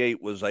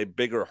 98 was a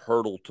bigger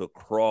hurdle to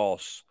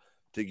cross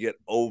to get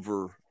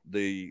over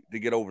the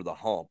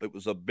hump. It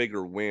was a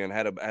bigger win,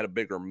 had a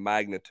bigger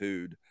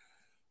magnitude,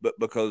 but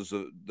because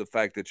of the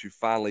fact that you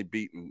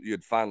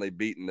had finally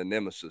beaten the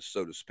nemesis,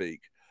 so to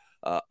speak.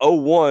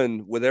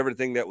 01, with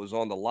everything that was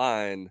on the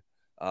line,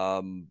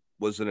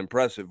 was an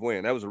impressive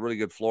win. That was a really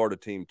good Florida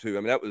team too.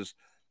 I mean,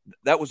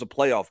 that was a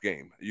playoff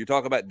game. You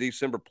talk about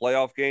December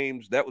playoff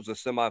games. That was a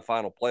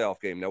semifinal playoff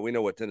game. Now we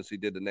know what Tennessee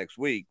did the next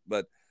week,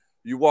 but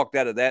you walked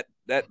out of that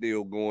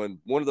deal going,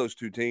 one of those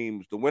two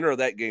teams, the winner of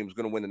that game is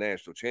going to win the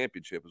national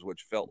championship, is what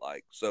you felt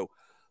like. So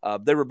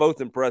they were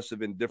both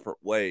impressive in different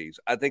ways.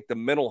 I think the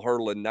mental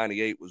hurdle in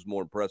 98 was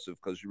more impressive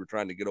because you were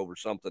trying to get over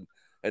something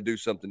and do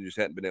something you just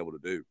hadn't been able to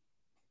do.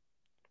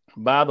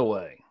 By the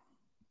way,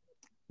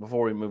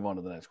 before we move on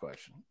to the next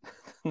question,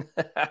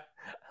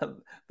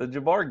 the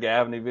Jabbar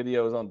Gaffney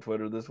video is on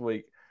Twitter this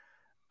week.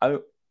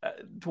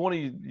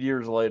 22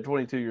 years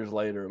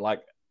later,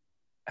 like,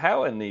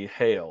 how in the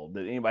hell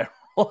did anybody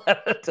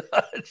let a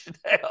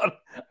touchdown?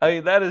 I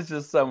mean, that is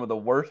just some of the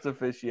worst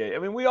officiating. I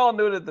mean, we all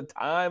knew it at the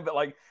time, but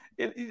like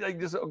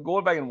just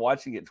going back and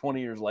watching it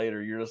 20 years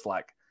later, you're just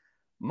like,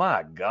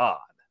 my God,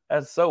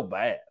 that's so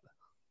bad.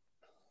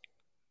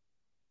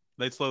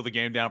 They'd slow the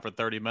game down for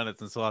 30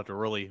 minutes and still have to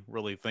really,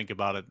 really think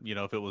about it,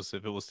 if it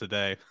was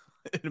today,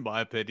 in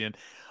my opinion.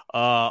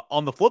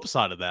 On the flip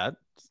side of that,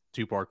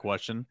 two-part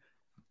question,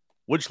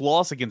 which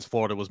loss against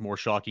Florida was more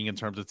shocking in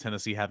terms of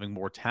Tennessee having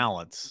more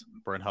talent?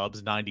 Brent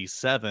Hubbs,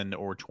 97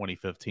 or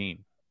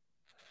 2015?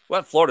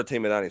 Well, that Florida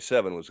team in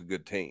 97 was a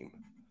good team.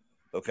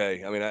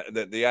 Okay. I mean,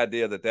 the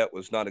idea that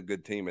was not a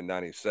good team in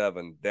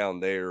 97 down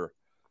there.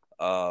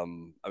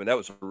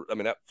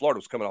 That Florida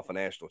was coming off a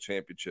national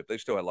championship. They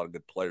still had a lot of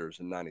good players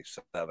in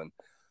 97.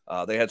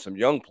 They had some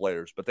young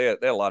players, but they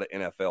had a lot of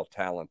NFL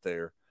talent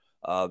there.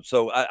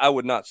 So I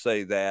would not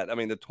say that. I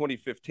mean, the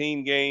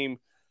 2015 game,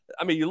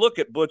 I mean, you look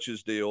at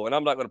Butch's deal, and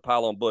I'm not going to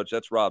pile on Butch.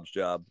 That's Rob's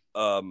job.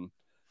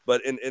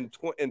 But in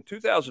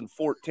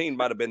 2014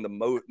 might have been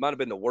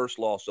the worst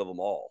loss of them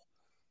all.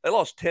 They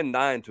lost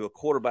 10-9 to a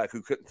quarterback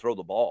who couldn't throw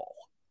the ball.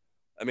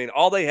 I mean,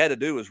 all they had to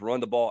do was run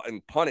the ball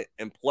and punt it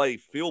and play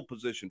field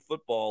position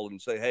football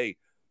and say, hey,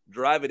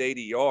 drive it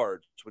 80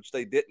 yards, which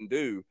they didn't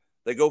do.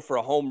 They go for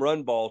a home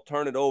run ball,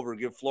 turn it over,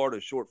 give Florida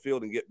a short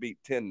field, and get beat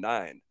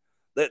 10-9.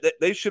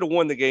 They should have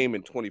won the game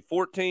in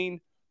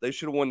 2014. They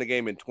should have won the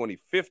game in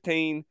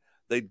 2015.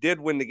 They did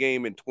win the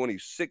game in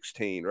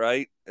 2016,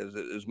 right?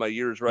 As my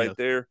years right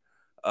there.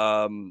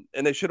 And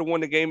they should have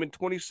won the game in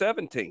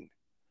 2017.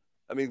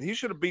 I mean,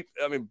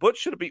 Butch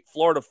should have beat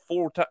Florida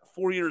 4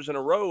 years in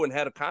a row and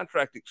had a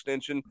contract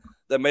extension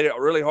that made it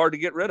really hard to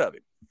get rid of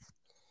him.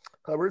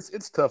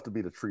 It's tough to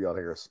beat a Treon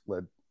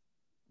Harris-led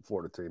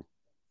Florida team.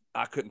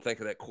 I couldn't think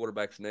of that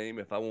quarterback's name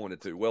if I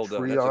wanted to. Well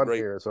done.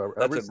 Harris.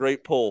 That's a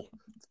great pull.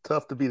 It's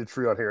tough to beat a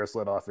Treon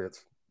Harris-led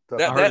offense.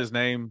 I heard his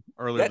name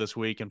earlier this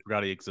week and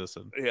forgot he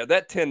existed. Yeah,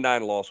 that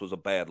 10-9 loss was a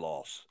bad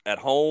loss. At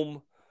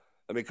home,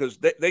 I mean, because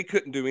they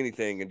couldn't do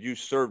anything, and you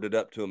served it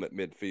up to them at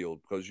midfield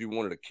because you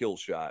wanted a kill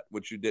shot,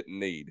 which you didn't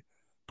need.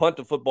 Punt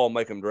the football,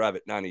 make them drive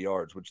it 90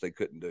 yards, which they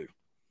couldn't do.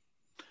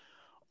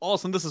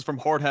 Awesome. This is from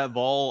Hard Hat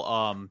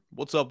Vol.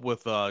 What's up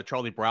with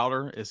Charlie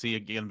Browder? Is he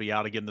going to be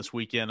out again this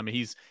weekend? I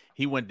mean,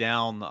 he went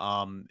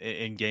down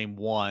in game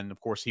one. Of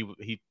course,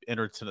 he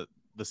entered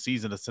the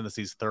season as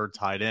Tennessee's third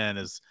tight end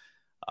as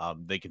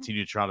they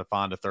continue to try to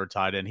find a third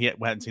tight end. He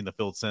hadn't seen the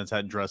field since,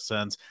 hadn't dressed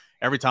since.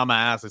 Every time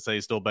I ask, they say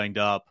he's still banged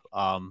up.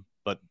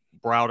 But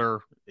Browder,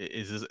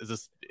 is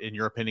this in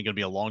your opinion going to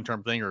be a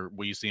long-term thing, or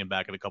will you see him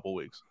back in a couple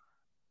weeks?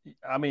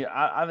 I mean,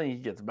 I think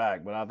he gets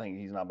back, but I think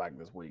he's not back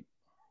this week.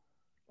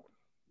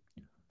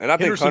 And I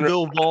think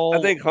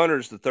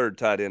Hunter's the third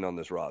tight end on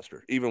this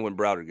roster, even when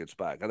Browder gets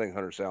back. I think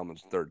Hunter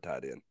Salmon's the third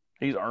tight end.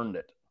 He's earned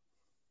it.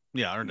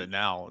 Yeah, earned it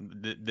now.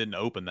 Didn't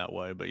open that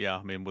way, but yeah,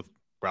 I mean, with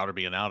Browder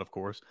being out, of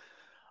course.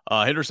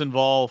 Henderson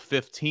Vol,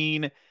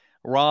 15.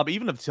 Rob,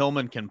 even if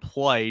Tillman can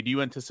play, do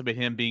you anticipate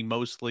him being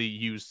mostly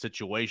used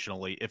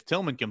situationally? If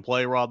Tillman can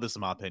play, Rob, this is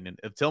my opinion.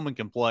 If Tillman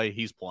can play,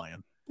 he's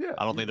playing. Yeah,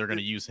 I don't think they're going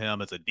to use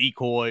him as a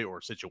decoy or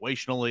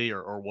situationally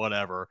or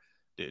whatever.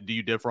 Do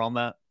you differ on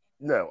that?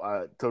 No,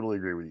 I totally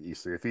agree with you,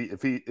 Easter.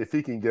 If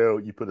he can go,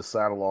 you put a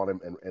saddle on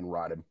him and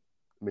ride him.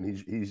 I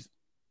mean,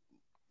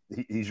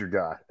 he's your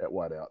guy at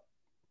wideout.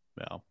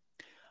 Yeah.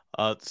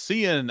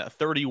 CN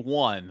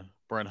 31,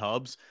 Brent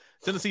Hubbs.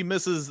 Tennessee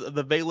misses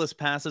the Velus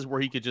passes where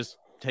he could just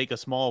take a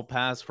small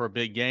pass for a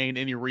big gain.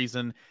 Any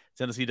reason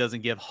Tennessee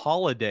doesn't give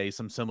Holiday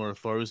some similar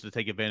throws to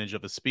take advantage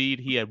of his speed?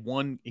 He had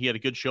a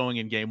good showing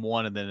in game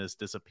one and then has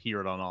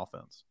disappeared on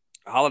offense.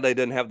 Holiday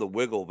didn't have the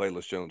wiggle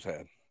Velus Jones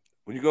had.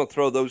 When you're going to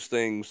throw those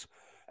things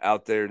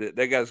out there,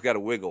 that guy's got to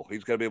wiggle.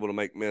 He's got to be able to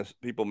make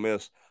people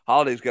miss.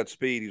 Holiday's got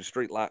speed. He's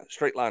a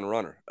straight line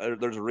runner.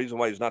 There's a reason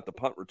why he's not the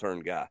punt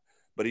return guy,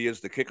 but he is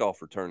the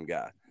kickoff return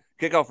guy.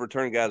 Kickoff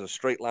return guy is a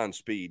straight line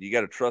speed. You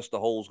got to trust the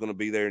hole's going to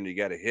be there and you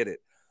got to hit it.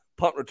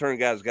 Punt return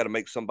guy's got to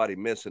make somebody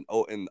miss in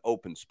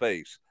open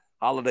space.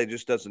 Holiday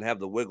just doesn't have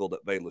the wiggle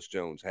that Velus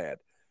Jones had.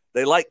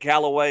 They like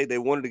Callaway. They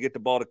wanted to get the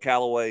ball to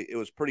Callaway. It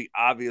was pretty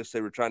obvious they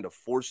were trying to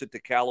force it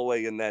to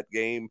Callaway in that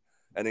game.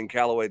 And then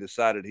Callaway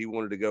decided he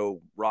wanted to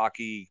go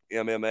Rocky,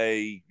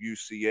 MMA,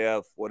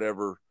 UCF,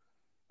 whatever,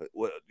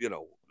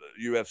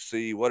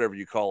 UFC, whatever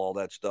you call all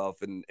that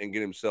stuff, and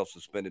get himself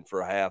suspended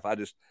for a half.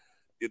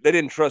 They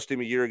didn't trust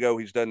him a year ago.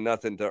 He's done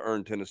nothing to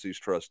earn Tennessee's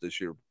trust this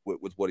year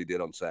with what he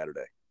did on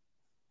Saturday.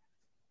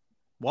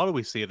 Why do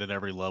we see it at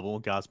every level?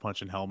 Guys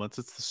punching helmets.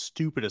 It's the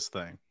stupidest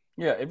thing.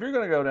 Yeah, if you're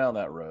going to go down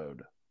that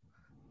road,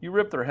 you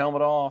rip their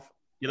helmet off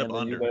and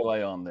then you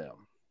lay on them.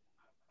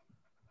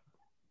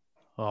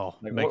 Oh,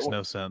 it makes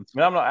no sense. I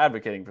mean, I'm not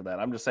advocating for that.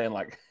 I'm just saying,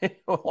 it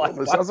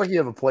sounds like you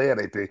have a plan,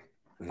 AP.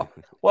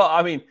 Well,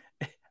 I mean,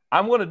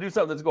 I'm going to do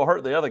something that's going to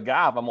hurt the other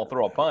guy if I'm going to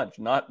throw a punch,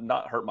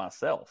 not hurt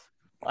myself.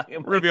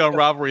 We're going to be on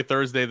Rivalry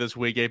Thursday this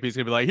week. AP's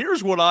going to be like,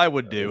 here's what I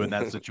would do in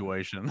that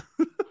situation.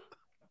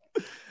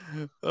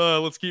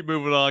 Let's keep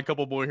moving on. A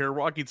couple more here.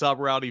 Rocky Top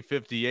Rowdy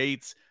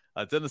 58.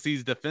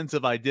 Tennessee's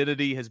defensive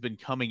identity has been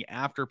coming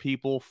after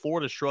people.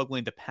 Florida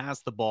struggling to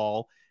pass the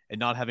ball and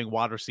not having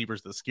wide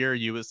receivers that scare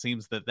you. It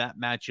seems that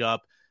matchup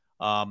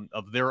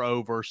of their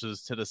O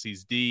versus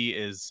Tennessee's D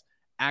is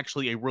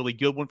actually a really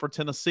good one for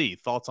Tennessee.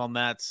 Thoughts on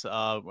that,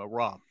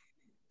 Rob?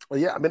 Well,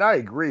 yeah, I mean, I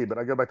agree, but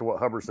I go back to what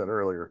Hubbard said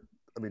earlier.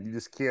 I mean, you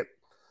just can't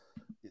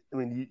 – I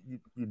mean,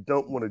 you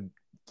don't want to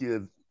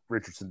give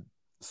Richardson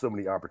so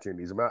many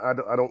opportunities. I mean,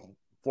 I don't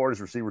 –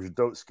 Florida's receivers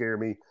don't scare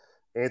me.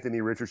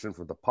 Anthony Richardson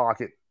from the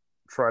pocket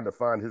trying to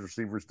find his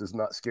receivers does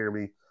not scare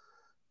me.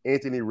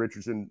 Anthony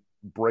Richardson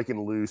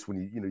breaking loose when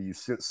you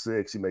sent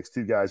six, he makes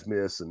two guys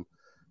miss, and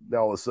now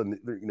all of a sudden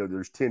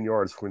there's 10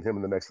 yards between him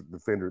and the next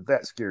defender.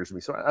 That scares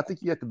me. So I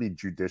think you have to be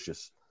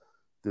judicious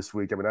this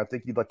week. I mean, I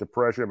think you'd like to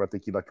pressure him. I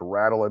think you'd like to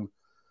rattle him,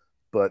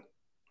 but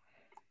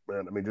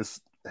man, I mean,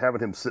 just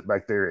having him sit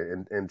back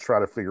there and try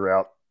to figure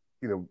out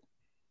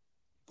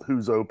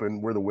who's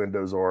open, where the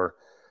windows are.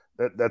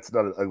 That's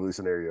not an ugly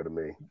scenario to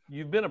me.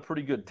 You've been a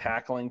pretty good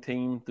tackling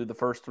team through the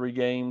first three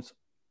games.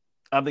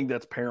 I think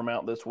that's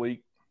paramount this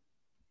week.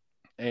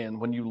 And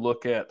when you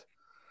look at,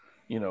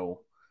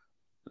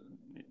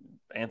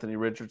 Anthony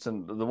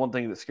Richardson, the one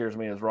thing that scares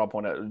me, as Rob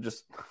pointed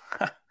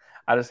out,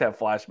 I just have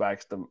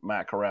flashbacks to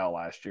Matt Corral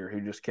last year,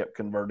 who just kept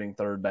converting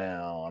third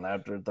down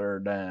after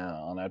third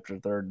down after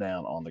third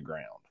down on the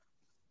ground.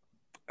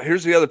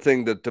 Here's the other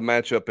thing to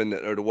match up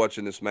or to watch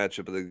in this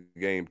matchup of the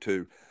game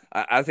too.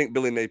 I think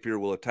Billy Napier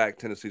will attack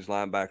Tennessee's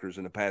linebackers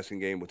in the passing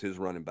game with his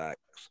running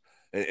backs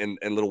and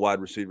little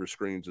wide receiver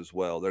screens as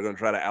well. They're going to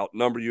try to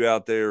outnumber you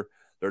out there.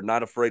 They're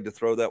not afraid to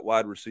throw that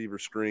wide receiver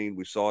screen.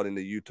 We saw it in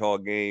the Utah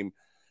game.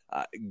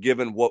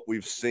 Given what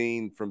we've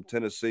seen from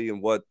Tennessee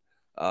and what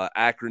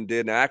Akron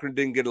did. Now, Akron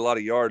didn't get a lot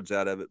of yards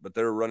out of it, but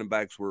their running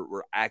backs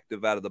were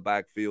active out of the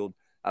backfield.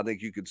 I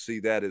think you could see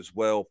that as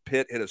well.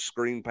 Pitt hit a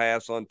screen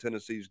pass on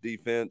Tennessee's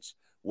defense,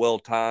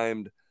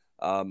 well-timed.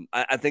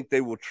 I think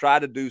they will try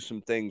to do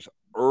some things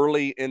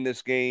early in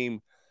this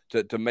game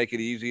to make it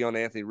easy on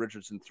Anthony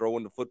Richardson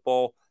throwing the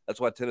football. That's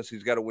why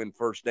Tennessee's got to win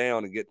first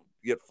down and get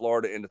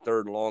Florida into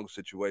third and long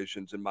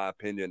situations, in my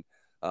opinion.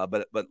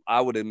 But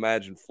I would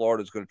imagine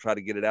Florida's going to try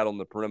to get it out on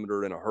the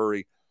perimeter in a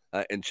hurry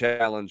and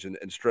challenge and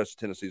stress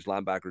Tennessee's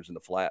linebackers in the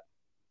flat.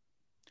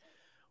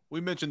 We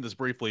mentioned this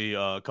briefly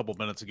a couple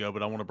minutes ago,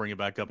 but I want to bring it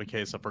back up in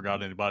case I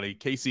forgot anybody.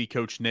 KC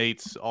coach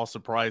Nate,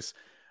 Austin Price,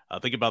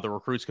 Think about the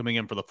recruits coming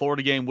in for the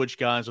Florida game. Which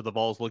guys are the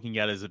Vols looking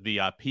at as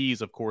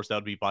VIPs? Of course, that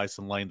would be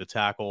Bison Lane, the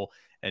tackle,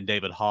 and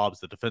David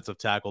Hobbs, the defensive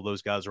tackle.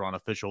 Those guys are on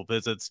official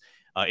visits.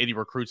 Any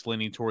recruits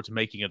leaning towards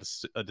making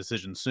a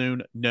decision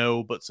soon?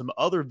 No, but some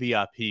other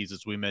VIPs,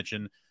 as we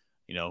mentioned,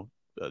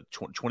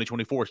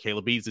 2024,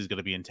 Caleb Beasley is going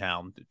to be in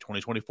town.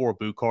 2024,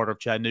 Boo Carter of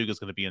Chattanooga is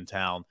going to be in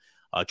town.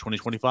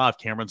 2025,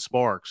 Cameron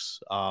Sparks.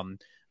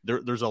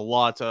 There's a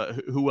lot.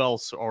 Who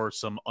else are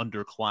some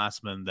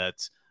underclassmen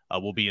that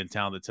will be in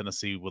town that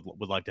Tennessee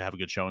would like to have a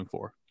good showing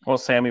for? Well,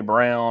 Sammy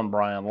Brown,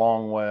 Brian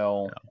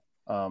Longwell.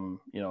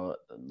 Yeah.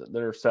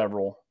 There are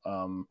several.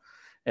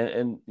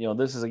 And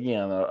this is,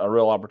 again, a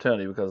real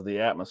opportunity because the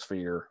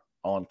atmosphere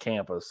on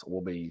campus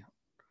will be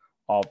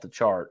off the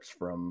charts,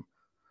 from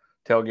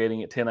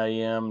tailgating at 10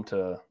 a.m.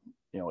 to,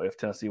 if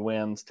Tennessee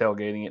wins,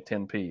 tailgating at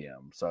 10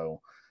 p.m.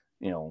 So,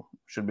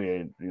 should be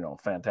a,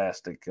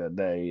 fantastic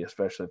day,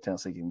 especially if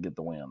Tennessee can get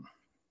the win.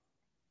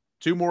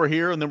 Two more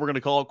here, and then we're going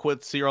to call it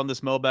quits here on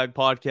this Mailbag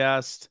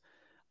podcast.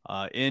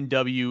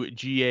 NWGAVOL,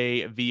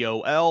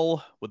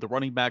 with the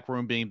running back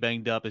room being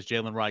banged up, is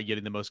Jalen Wright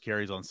getting the most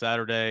carries on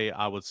Saturday?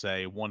 I would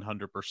say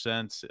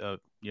 100%.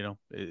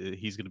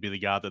 He's going to be the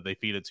guy that they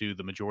feed it to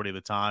the majority of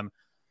the time.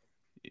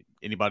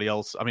 Anybody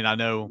else? I mean, I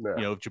know,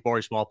 if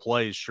Jabari Small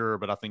plays, sure,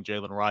 but I think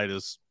Jalen Wright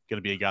is going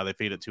to be a guy they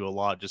feed it to a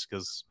lot just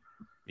because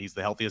he's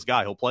the healthiest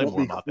guy. He'll play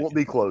more. Won't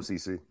be close,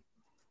 EC.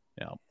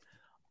 Yeah.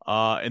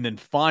 And then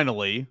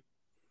finally,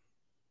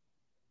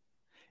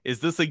 is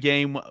this a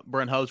game,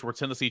 Brent Hubbs, where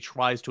Tennessee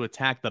tries to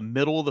attack the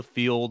middle of the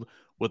field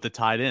with the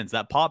tight ends?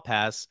 That pop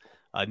pass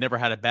never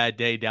had a bad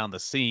day down the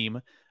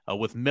seam.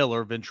 With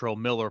Ventrell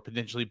Miller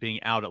potentially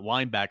being out at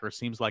linebacker,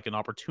 seems like an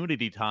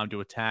opportunity time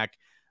to attack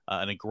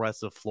an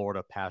aggressive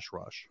Florida pass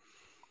rush.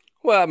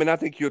 Well, I mean, I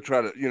think you'll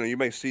try to, you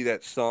may see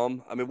that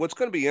some. I mean, what's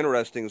going to be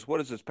interesting is what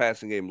does this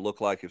passing game look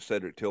like if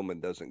Cedric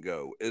Tillman doesn't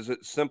go? Is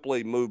it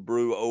simply move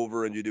Brew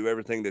over and you do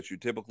everything that you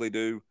typically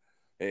do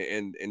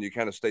and you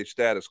kind of stay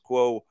status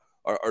quo?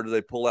 Or do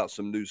they pull out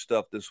some new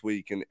stuff this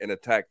week and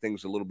attack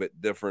things a little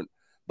bit different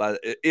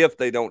if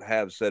they don't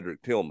have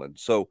Cedric Tillman?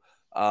 So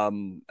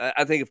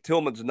I think if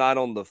Tillman's not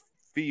on the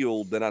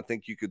field, then I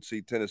think you could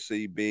see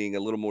Tennessee being a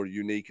little more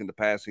unique in the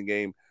passing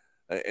game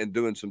and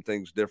doing some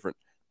things different.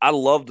 I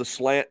love the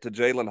slant to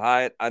Jalen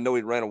Hyatt. I know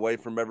he ran away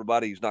from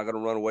everybody. He's not going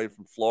to run away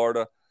from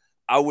Florida.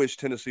 I wish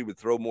Tennessee would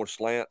throw more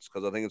slants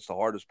because I think it's the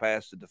hardest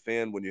pass to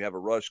defend when you have a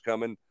rush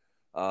coming.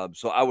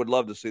 So I would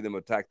love to see them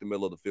attack the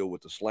middle of the field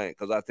with the slant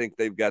because I think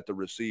they've got the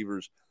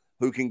receivers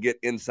who can get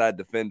inside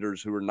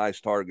defenders who are nice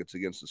targets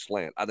against the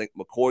slant. I think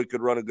McCoy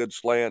could run a good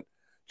slant.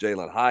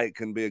 Jalen Hyatt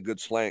can be a good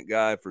slant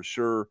guy for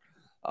sure.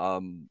 I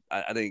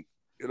think,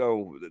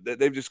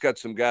 they've just got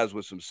some guys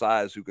with some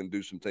size who can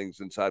do some things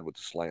inside with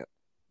the slant.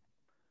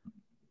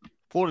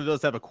 Florida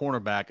does have a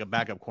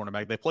backup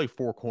cornerback. They play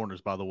four corners,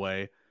 by the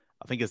way.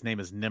 I think his name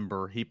is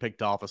Nimber. He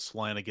picked off a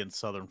slant against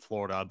Southern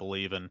Florida, I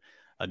believe, and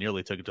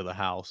nearly took it to the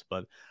house.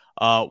 But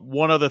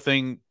one other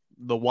thing,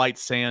 the White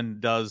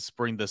Sand does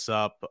bring this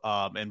up,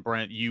 and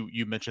Brent,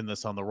 you mentioned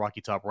this on the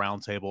Rocky Top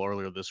Roundtable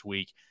earlier this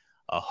week.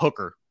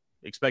 Hooker,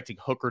 expecting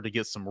Hooker to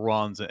get some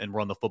runs and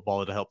run the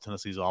football to help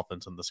Tennessee's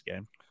offense in this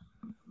game.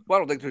 Well,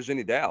 I don't think there's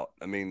any doubt.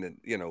 I mean,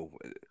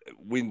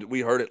 we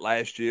heard it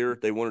last year.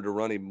 They wanted to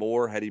run him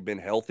more had he been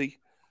healthy.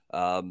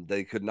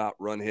 They could not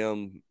run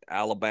him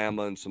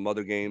Alabama and some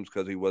other games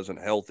because he wasn't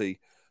healthy.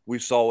 We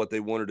saw what they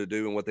wanted to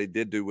do and what they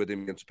did do with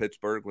him against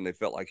Pittsburgh when they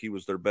felt like he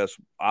was their best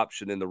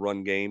option in the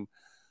run game.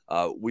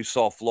 We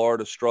saw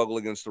Florida struggle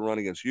against the run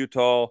against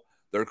Utah.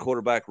 Their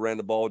quarterback ran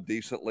the ball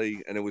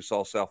decently, and then we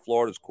saw South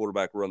Florida's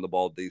quarterback run the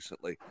ball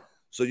decently.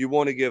 So you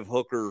want to give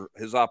Hooker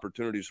his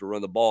opportunities to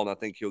run the ball, and I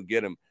think he'll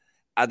get him.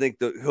 I think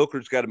the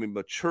Hooker's got to be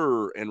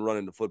mature in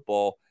running the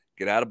football.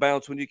 Get out of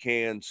bounds when you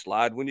can,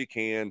 slide when you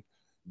can.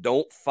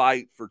 Don't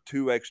fight for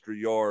 2 extra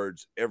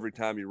yards every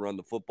time you run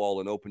the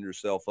football and open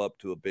yourself up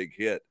to a big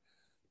hit.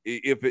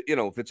 If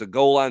it's a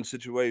goal line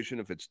situation,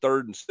 if it's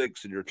 3rd and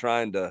 6 and you're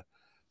trying to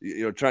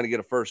get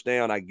a first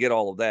down, I get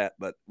all of that.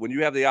 But when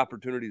you have the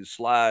opportunity to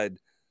slide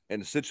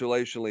and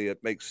situationally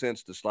it makes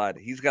sense to slide,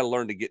 he's got to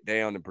learn to get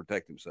down and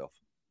protect himself.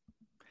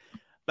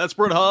 That's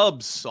Brent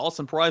Hubbs,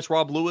 Austin Price,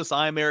 Rob Lewis.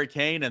 I am Eric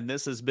Kane, and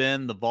this has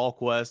been the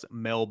VolQuest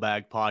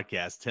Mailbag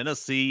Podcast.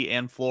 Tennessee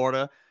and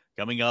Florida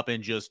coming up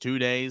in just 2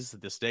 days.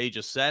 The stage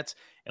is set,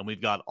 and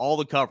we've got all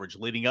the coverage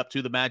leading up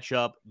to the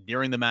matchup,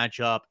 during the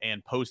matchup,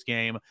 and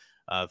post-game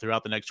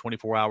throughout the next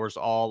 24 hours,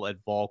 all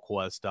at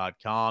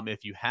VolQuest.com.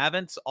 If you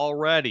haven't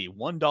already,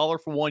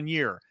 $1 for 1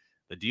 year.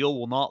 The deal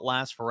will not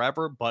last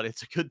forever, but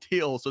it's a good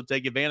deal, so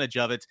take advantage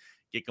of it.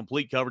 Get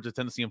complete coverage of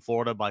Tennessee and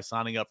Florida by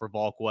signing up for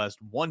VolQuest.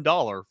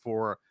 $1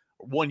 for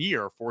 1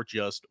 year for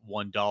just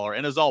 $1.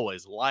 And as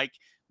always, like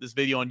this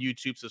video on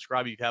YouTube,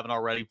 subscribe if you haven't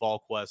already,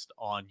 VolQuest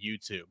on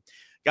YouTube.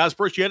 Guys,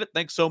 appreciate it.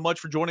 Thanks so much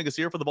for joining us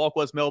here for the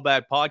VolQuest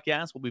Mailbag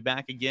Podcast. We'll be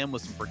back again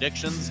with some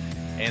predictions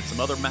and some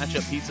other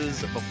matchup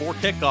pieces before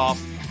kickoff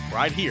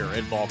right here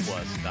at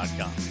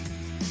VolQuest.com.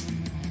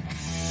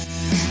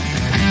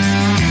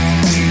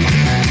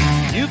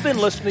 You've been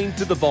listening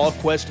to the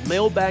VolQuest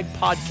Mailbag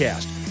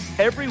Podcast.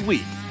 Every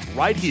week,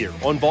 right here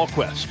on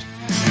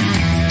VolQuest.